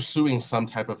pursuing some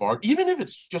type of art, even if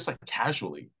it's just like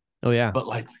casually. Oh yeah. But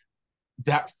like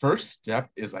that first step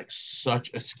is like such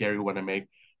a scary one to make.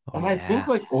 Oh And I think yeah.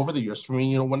 like over the years for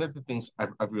me, you know, one of the things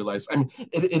I've realized, I mean,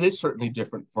 it is certainly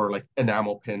different for like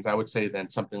enamel pins, I would say, than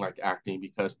something like acting,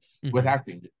 because with Hmm.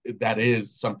 acting, that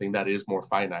is something that is more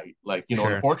finite. Like, you know,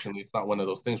 Sure. unfortunately, it's not one of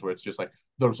those things where it's just like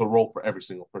there's a role for every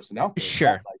single person out there.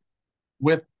 But Sure. like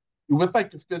with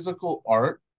like physical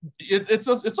art,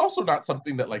 it's also not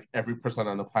something that like every person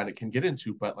on the planet can get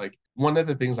into. But like one of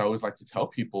the things I always like to tell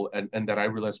people, and that I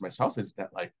realize myself, is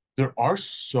that like there are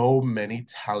so many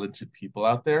talented people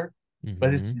out there,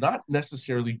 but it's Hmm. not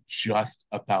necessarily just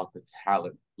about the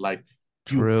talent. Like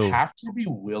you True. have to be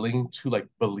willing to like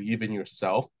believe in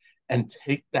yourself and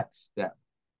take that step.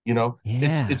 You know,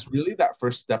 Yeah. it's really that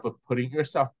first step of putting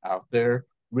yourself out there,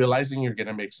 realizing you're going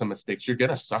to make some mistakes. You're going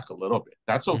to suck a little bit.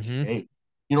 That's Hmm. okay.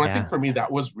 You know, I think Yeah. for me,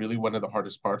 that was really one of the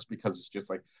hardest parts because it's just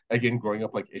like, again, growing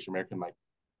up like Asian American, like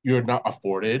you're not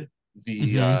afforded the,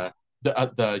 Hmm. uh,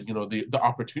 you know, the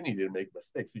opportunity to make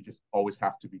mistakes. You just always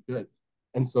have to be good.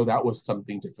 And so that was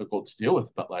something difficult to deal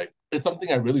with. But like, it's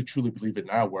something I really truly believe in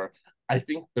now where I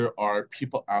think there are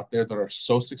people out there that are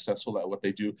so successful at what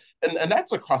they do. And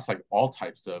that's across like all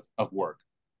types of work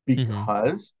Hmm.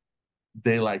 because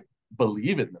they like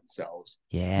believe in themselves.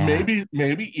 Yeah. Maybe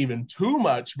even too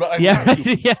much, but like Yeah. not too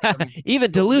much. Yeah. I mean,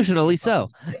 Even you know, believing in delusionally yourself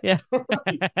so. is yeah, Yeah.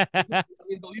 right. Because I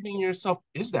mean, believing in yourself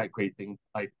is that great thing.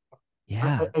 Like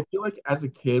Yeah. I feel like as a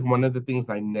kid, one of the things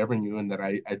I never knew and that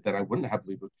I wouldn't have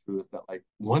believed was true is that like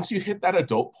once you hit that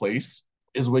adult place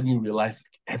is when you realize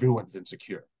like everyone's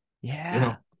insecure. You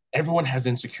know, Yeah. everyone has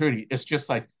insecurity. It's just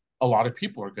like a lot of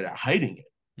people are good at hiding it,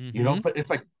 you know, Hmm. but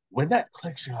it's like when that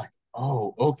clicks, you're like,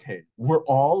 oh, okay. We're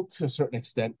all to a certain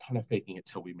extent kind of faking it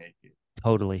till we make it,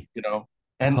 Totally. you know?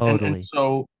 And Totally.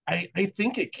 so I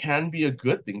think it can be a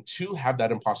good thing to have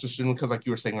that imposter syndrome because like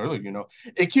you were saying earlier, you know,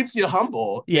 it keeps you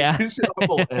humble. It Yeah. keeps you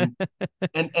humble.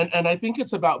 And I think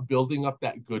it's about building up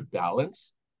that good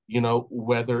balance, you know,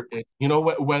 whether it's, you know,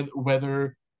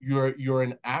 whether you're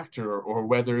an actor or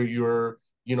whether you're,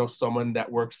 you know, someone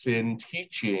that works in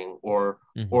teaching or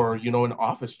Hmm. you know, an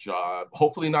office job,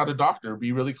 hopefully not a doctor,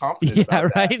 be really confident Yeah, about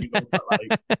that, right. you know,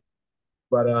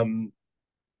 but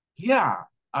yeah,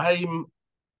 I'm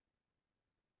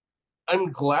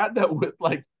I'm glad that with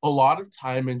like a lot of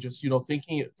time and just, you know,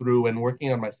 thinking it through and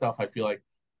working on myself, I feel like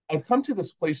I've come to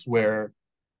this place where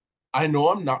I know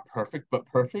I'm not perfect, but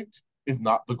perfect is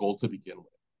not the goal to begin with.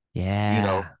 You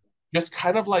know, Yeah. just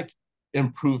kind of like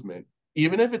improvement.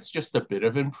 Even if it's just a bit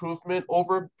of improvement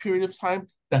over a period of time,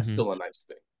 that's Hmm. still a nice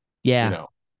thing. You Yeah, know,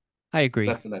 I agree.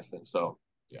 that's a nice thing. So,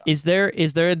 yeah. Is there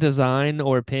a design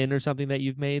or a pin or something that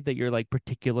you've made that you're like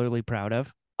particularly proud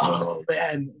of? Oh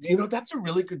man, you know, that's a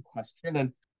really good question.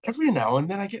 And every now and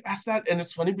then I get asked that. And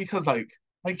it's funny because like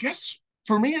I guess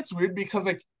for me it's weird because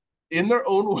like in their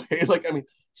own way, like I mean,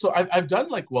 so I've done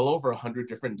like well over 100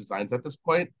 different designs at this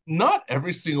point. Not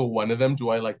every single one of them do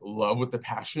I like love with the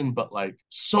passion, but like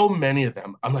so many of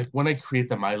them, I'm like when I create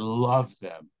them, I love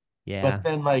them. But Yeah.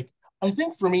 then like I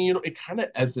think for me, you know, it kind of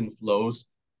ebbs and flows.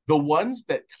 The ones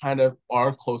that kind of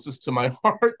are closest to my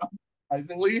heart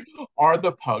surprisingly, are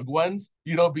the pug ones,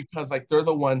 you know, because like they're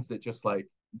the ones that just like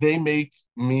they make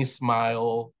me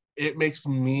smile. It makes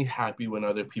me happy when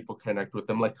other people connect with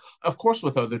them. Like, of course,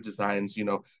 with other designs, you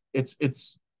know, it's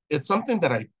it's it's something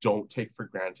that I don't take for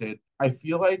granted. I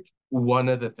feel like one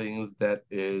of the things that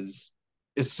is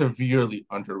severely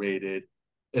underrated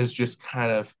is just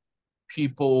kind of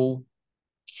people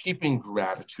keeping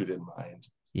gratitude in mind,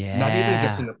 not even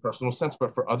just in Yeah. a personal sense,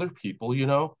 but for other people, you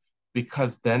know,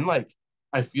 because then like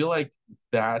I feel like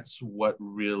that's what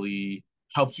really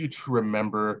helps you to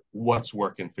remember what's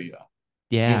working for you,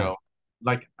 you Yeah. know.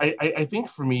 Like I think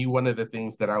for me, one of the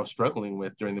things that I was struggling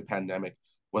with during the pandemic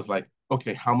was like,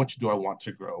 okay, how much do I want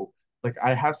to grow? Like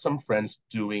I have some friends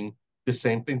doing the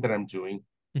same thing that I'm doing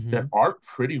that Hmm. are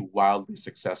pretty wildly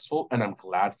successful, and I'm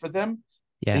glad for them.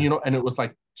 And Yeah. you know, and it was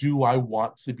like, do I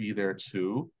want to be there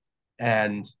too?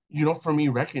 And you know, for me,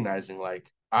 recognizing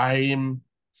like I am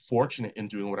fortunate in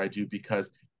doing what I do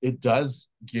because it does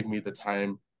give me the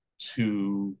time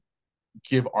to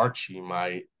give Archie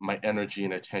my energy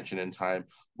and attention and time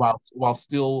while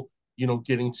still,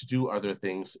 getting to do other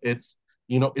things. It's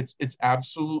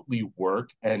absolutely work,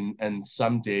 and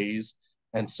some days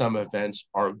and some events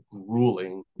are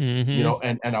grueling,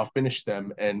 Mm-hmm. and I'll finish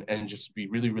them and just be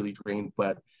really, really drained.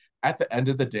 But at the end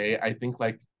of the day, I think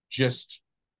like just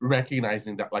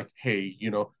recognizing that like, hey,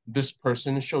 this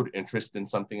person showed interest in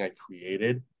something I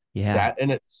created, Yeah. that in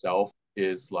itself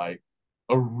is like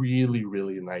a really,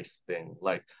 really nice thing.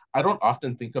 Like I don't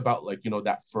often think about like,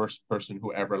 that first person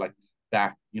who ever like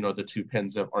backed, the two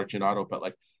pins of Arginato, but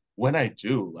like when I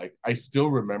do, like I still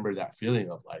remember that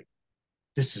feeling of like,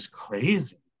 this is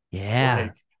crazy. Yeah.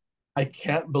 Like I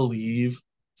can't believe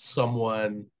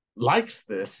someone likes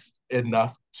this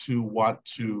enough to want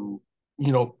to,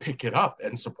 pick it up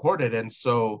and support it. And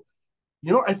so,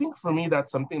 I think for me that's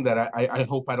something that I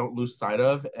hope I don't lose sight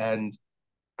of. And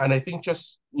I think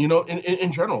just,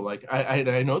 in general, like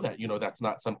I know that, that's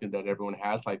not something that everyone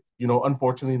has. Like,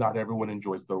 unfortunately not everyone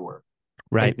enjoys their work.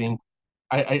 I Right. think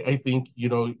I think,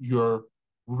 you're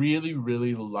really,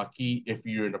 really lucky if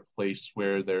you're in a place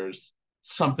where there's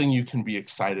something you can be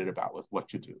excited about with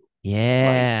what you do. Like,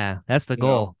 Yeah. That's the you know,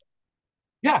 goal.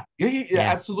 yeah, yeah, yeah, yeah,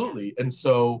 Yeah. absolutely. And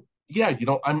so, yeah,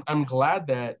 I'm glad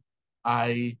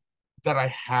I I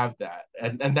have that.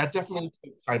 And that definitely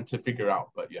takes time to figure out.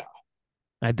 But yeah.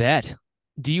 I bet.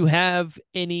 Do you have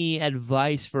any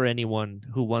advice for anyone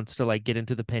who wants to like get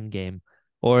into the pen game,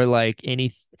 or like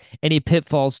any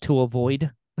pitfalls to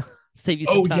avoid? Save you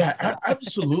some Oh time. yeah,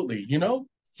 absolutely.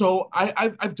 So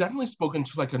I've definitely spoken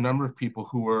to like a number of people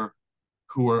who are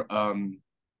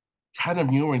kind of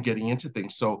newer and getting into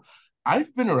things. So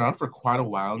I've been around for quite a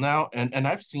while now, and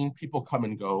I've seen people come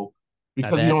and go I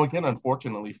because, bet. again,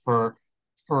 unfortunately, for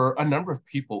a number of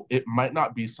people, it might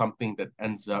not be something that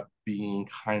ends up being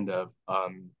kind of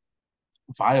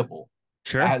viable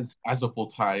Sure. as a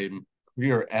full-time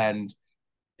career. And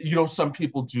some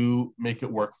people do make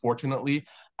it work, fortunately.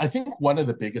 I think one of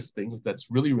the biggest things that's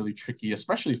really, really tricky,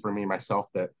 especially for me myself,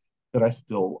 that I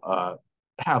still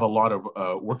have a lot of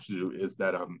work to do, is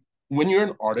that when you're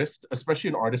an artist, especially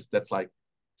an artist that's like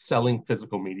selling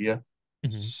physical media, Hmm.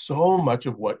 so much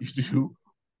of what you do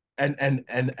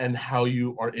and how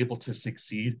you are able to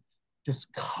succeed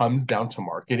just comes down to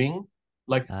marketing.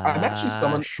 Like I'm actually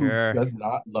someone who Sure. does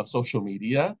not love social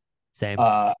media. Same.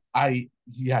 I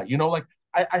Yeah, like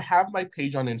I have my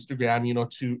page on Instagram,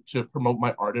 to promote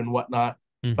my art and whatnot,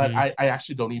 but Hmm. I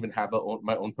actually don't even have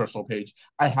my own personal page.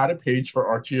 I had a page for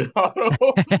Archie Auto,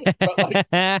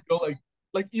 but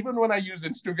like, even when I use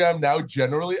Instagram now,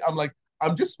 generally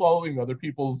I'm just following other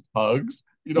people's pugs.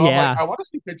 I'm like, Yeah. I want to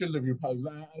see pictures of your pugs.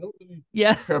 I don't really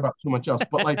Yeah. care about too much else.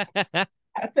 But like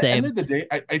at the end Same. of the day,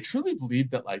 I truly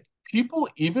believe that like people,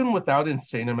 even without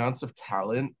insane amounts of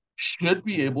talent, should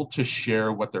be able to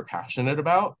share what they're passionate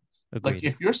about. Like Agreed.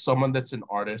 if you're someone that's an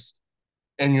artist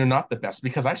and you're not the best,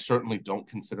 because I certainly don't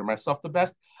consider myself the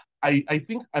best, I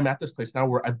think I'm at this place now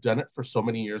where I've done it for so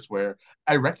many years where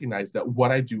I recognize that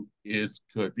what I do is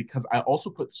good because I also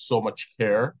put so much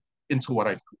care into what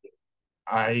I do.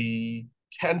 I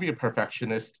can be a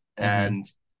perfectionist, Hmm.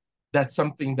 and that's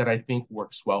something that I think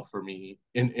works well for me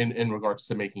in regards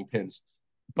to making pins.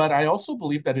 But I also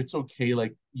believe that it's okay,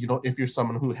 like, if you're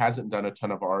someone who hasn't done a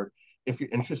ton of art, if you're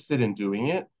interested in doing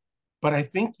it. But I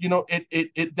think,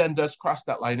 it then does cross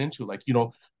that line into like,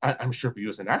 I'm sure for you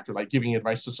as an actor, like giving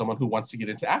advice to someone who wants to get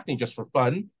into acting just for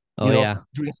fun, Oh yeah.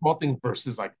 doing a small thing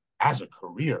versus like as a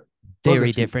career. Those are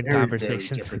Very two different very, very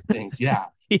conversations. different things. Yeah.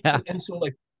 Yeah. And so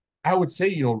like I would say,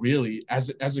 really as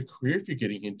a career, if you're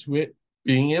getting into it,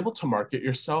 being able to market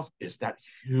yourself is that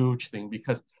huge thing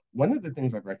because one of the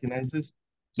things I've recognized is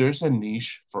there's a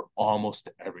niche for almost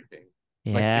everything.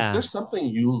 Like if Yeah. there's something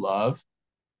you love,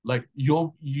 like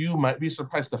you might be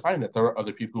surprised to find that there are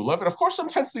other people who love it. Of course,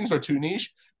 sometimes things are too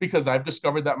niche because I've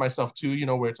discovered that myself too,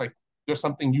 where it's like there's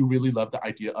something you really love the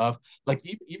idea of. Like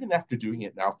even after doing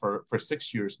it now for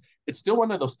 6 years, it's still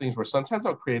one of those things where sometimes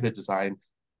I'll create a design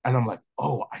and I'm like,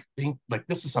 oh, I think like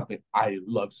this is something I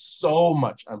love so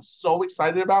much. I'm so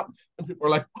excited about. And people are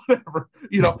like, whatever,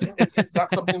 it's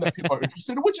not something that people are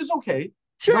interested in, which is okay,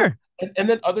 you know. Sure. And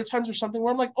then other times there's something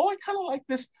where I'm like, oh, I kind of like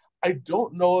this. I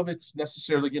don't know if it's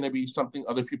necessarily going to be something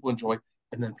other people enjoy,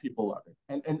 and then people love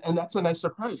it, and that's a nice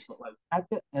surprise. But like at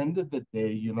the end of the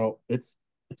day, it's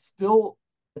still,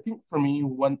 I think for me,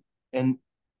 one and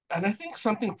and I think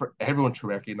something for everyone to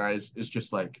recognize is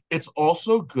just like it's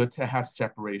also good to have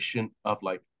separation of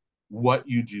like what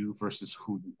you do versus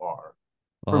who you are.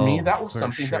 For me, Oh, that was for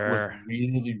something that was sure.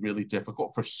 really, really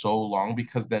difficult for so long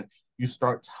because then you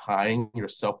start tying your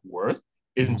self worth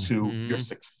into your Hmm.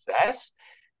 success,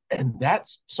 And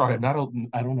that's sorry, I don't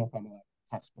know if I'm a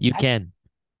cuss, but You that's can.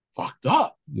 fucked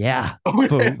up. Yeah, for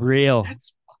Okay, real.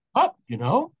 that's fucked up, you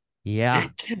know? Yeah.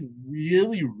 It can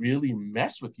really, really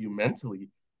mess with you mentally.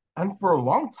 And for a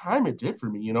long time it did for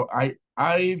me.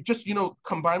 I've just,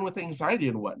 combined with anxiety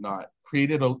and whatnot,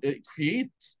 it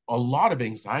creates a lot of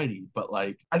anxiety, but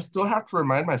like I still have to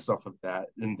remind myself of that,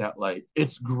 and that like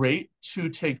it's great to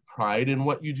take pride in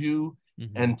what you do Hmm.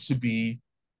 and to be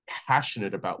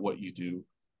passionate about what you do,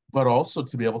 but also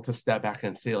to be able to step back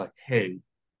and say, like, hey,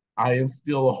 I am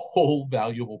still a whole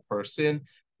valuable person,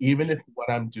 even if what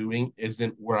I'm doing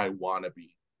isn't where I want to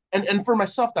be. And for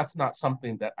myself, that's not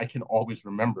something that I can always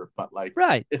remember, but like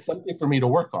Right. it's something for me to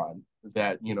work on,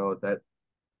 that, that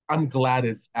I'm glad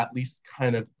is at least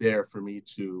kind of there for me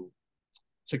to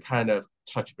kind of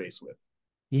touch base with.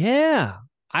 Yeah.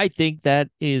 I think that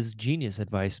is genius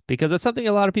advice because that's something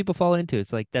a lot of people fall into.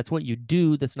 It's like that's what you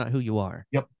do, that's not who you are.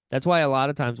 Yep. That's why a lot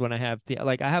of times when I have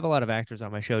a lot of actors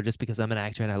on my show just because I'm an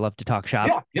actor and I love to talk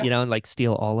shop, Yeah, yeah. and like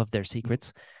steal all of their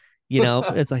secrets.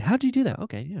 It's like, how do you do that?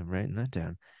 Okay, yeah, I'm writing that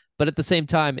down. But at the same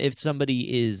time, if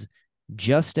somebody is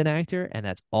just an actor and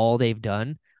that's all they've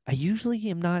done, I usually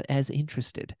am not as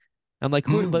interested. I'm like,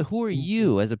 Mm, who are mhm.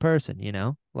 you as a person?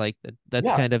 Like that's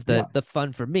Yeah, kind of yeah. the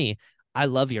fun for me. I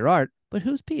love your art, but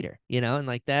who's Peter? And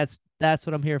like that's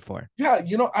what I'm here for. Yeah,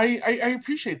 I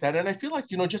appreciate that. And I feel like,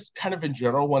 just kind of in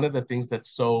general, one of the things that's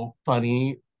so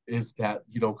funny is that,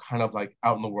 kind of like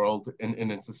out in the world and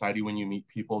in society, when you meet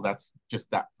people, that's just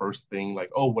that first thing, like,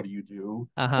 oh, what do you do?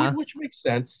 Which, Uh-huh. which makes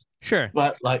sense. Sure.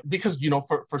 But like, because,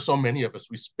 for so many of us,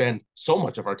 we spend so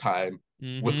much of our time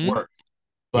with Mm-hmm. work. Yep.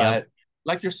 But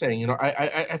like you're saying,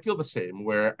 I feel the same,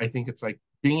 where I think it's like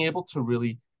being able to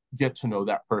really get to know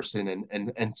that person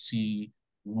and see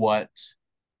what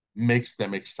makes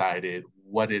them excited,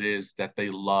 what it is that they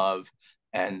love,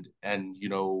 and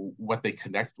what they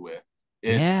connect with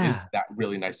is Yeah. that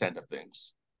really nice end of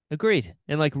things. Agreed.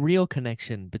 And like real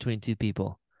connection between two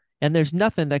people. And there's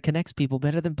nothing that connects people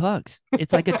better than pugs.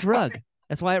 It's like a drug.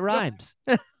 That's why it rhymes.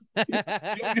 Yeah,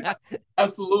 yeah, yeah.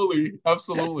 Absolutely,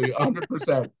 absolutely,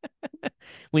 100%.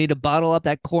 We need to bottle up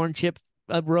that corn chip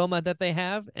aroma that they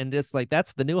have, and just like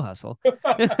that's the new hustle.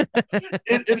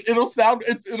 It'll sound,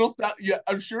 yeah,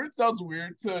 I'm sure it sounds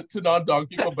weird to non-dog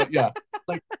people, but yeah,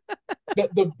 like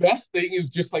the best thing is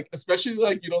just like, especially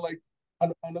like, like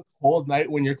on a cold night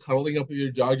when you're cuddling up with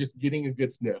your dog, just getting a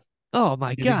good sniff. Oh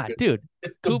my Getting a God, good sniff. dude.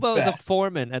 It's the Kubo is a best.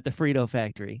 foreman at the Frito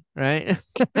factory, right?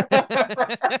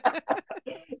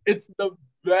 It's the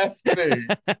best thing.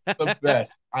 It's the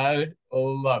best. I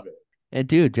love it. And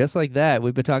dude, just like that,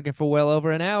 we've been talking for well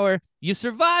over an hour. You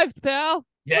survived, pal.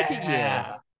 Look at you.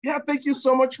 Yeah. Yeah, thank you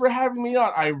so much for having me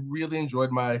on. I really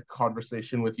enjoyed my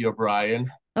conversation with you, Brian.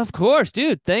 Of course,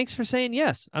 dude. Thanks for saying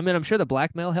yes. I mean, I'm sure the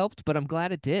blackmail helped, but I'm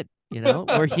glad it did.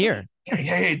 We're here.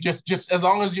 Hey, just as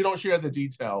long as you don't share the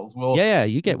details, Yeah, yeah.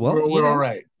 You get well. we're all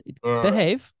right. All right.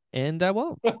 Behave, and I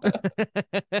won't.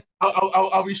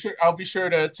 I'll be sure. I'll be sure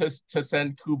to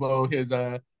send Kubo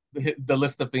the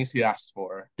list of things he asked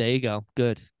for. There you go.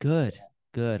 Good, good,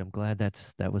 good. I'm glad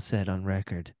that was said on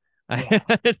record. Yeah.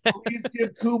 I Please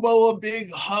give Kubo a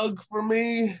big hug for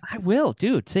me. will,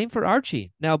 dude. Same for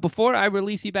Archie. Now, before I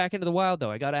release you back into the wild,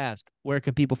 though, I gotta ask: where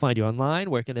can people find you online?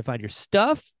 Where can they find your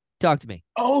stuff? Talk to me.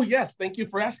 Oh yes, thank you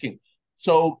for asking.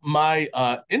 So my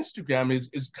Instagram is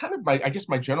kind of my, I guess,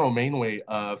 my general main way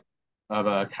of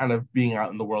kind of being out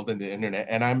in the world and the internet,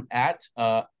 and I'm at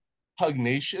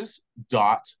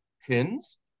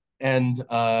pugnacious.pins, and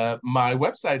my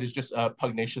website is just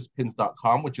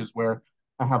pugnaciousPins.com, which is where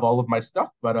I have all of my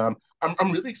stuff. But I'm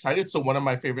really excited. So one of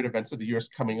my favorite events of the year is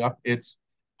coming up. It's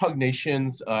Pug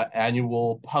Nation's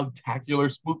annual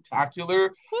Pugtacular Spooktacular.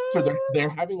 So they're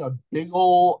having a big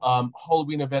old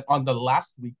Halloween event on the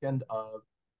last weekend of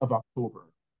October,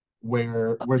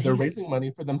 where they're Amazing. raising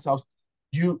money for themselves.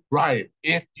 Ryan,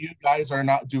 if you guys are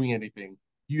not doing anything,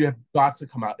 you have got to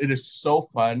come out. It is so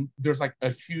fun. There's like a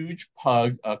huge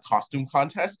pug costume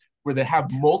contest where they have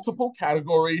What? multiple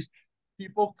categories.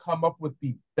 People come up with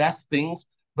the best things,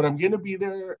 but I'm gonna be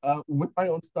there with my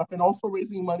own stuff and also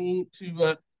raising money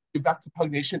to give back to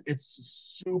Pug Nation. It's a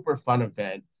super fun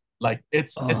event. Like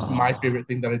it's my Oh, favorite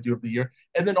thing that I do of the year.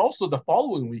 And then also the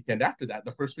following weekend after that,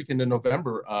 the first weekend in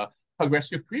November, Pug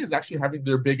Rescue of Korea is actually having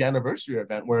their big anniversary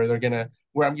event where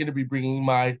I'm gonna be bringing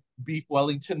my beef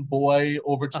Wellington boy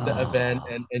over to the event,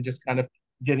 oh, and just kind of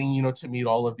getting to meet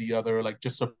all of the other like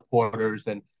just supporters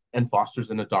and fosters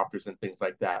and adopters and things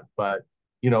like that. But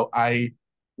I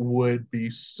would be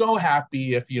so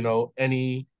happy if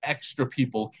any extra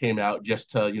people came out just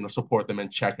to support them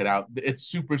and check it out. It's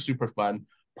super super fun.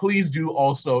 please do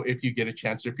also, if you get a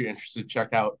chance, or if you're interested,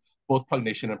 check out both Pug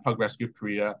Nation and Pug Rescue of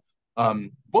Korea.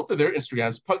 Both of their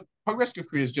Instagrams. Pug Rescue of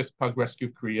Korea is just Pug Rescue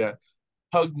of Korea.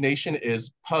 Pug Nation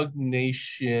is Pug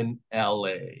Nation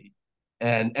LA.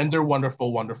 And they're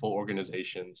wonderful, wonderful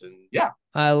organizations. And yeah.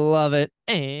 I love it.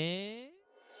 And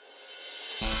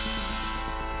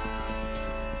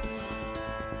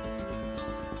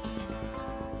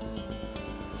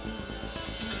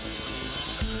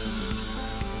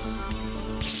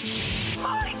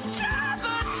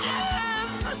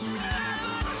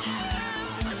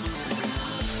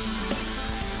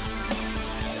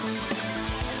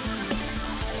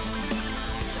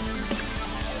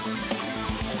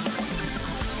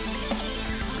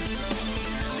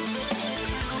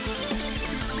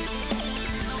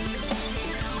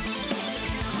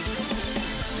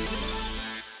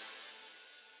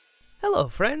hello,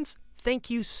 friends. Thank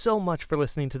you so much for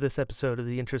listening to this episode of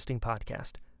the Interesting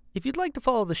Podcast. If you'd like to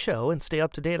follow the show and stay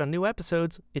up to date on new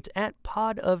episodes, it's at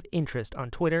Pod of Interest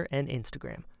on Twitter and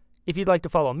Instagram. If you'd like to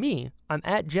follow me, I'm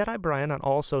at Jedi Brian on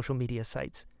all social media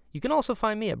sites. You can also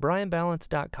find me at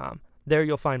brianballance.com. There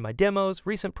you'll find my demos,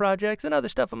 recent projects, and other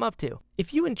stuff I'm up to.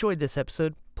 If you enjoyed this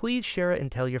episode, please share it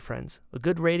and tell your friends. A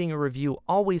good rating or review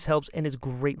always helps and is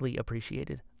greatly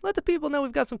appreciated. Let the people know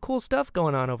we've got some cool stuff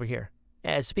going on over here.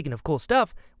 Speaking of cool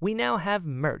stuff, we now have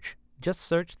merch. Just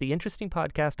search The Interesting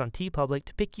Podcast on TeePublic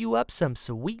to pick you up some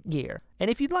sweet gear.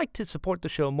 And if you'd like to support the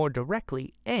show more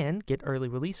directly and get early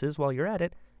releases while you're at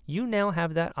it, you now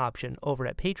have that option over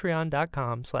at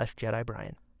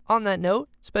patreon.com/JediBrian. On that note,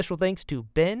 special thanks to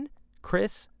Ben,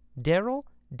 Chris, Daryl,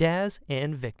 Daz,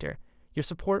 and Victor. Your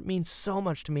support means so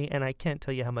much to me, and I can't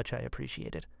tell you how much I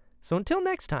appreciate it. So until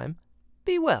next time,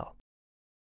 be well.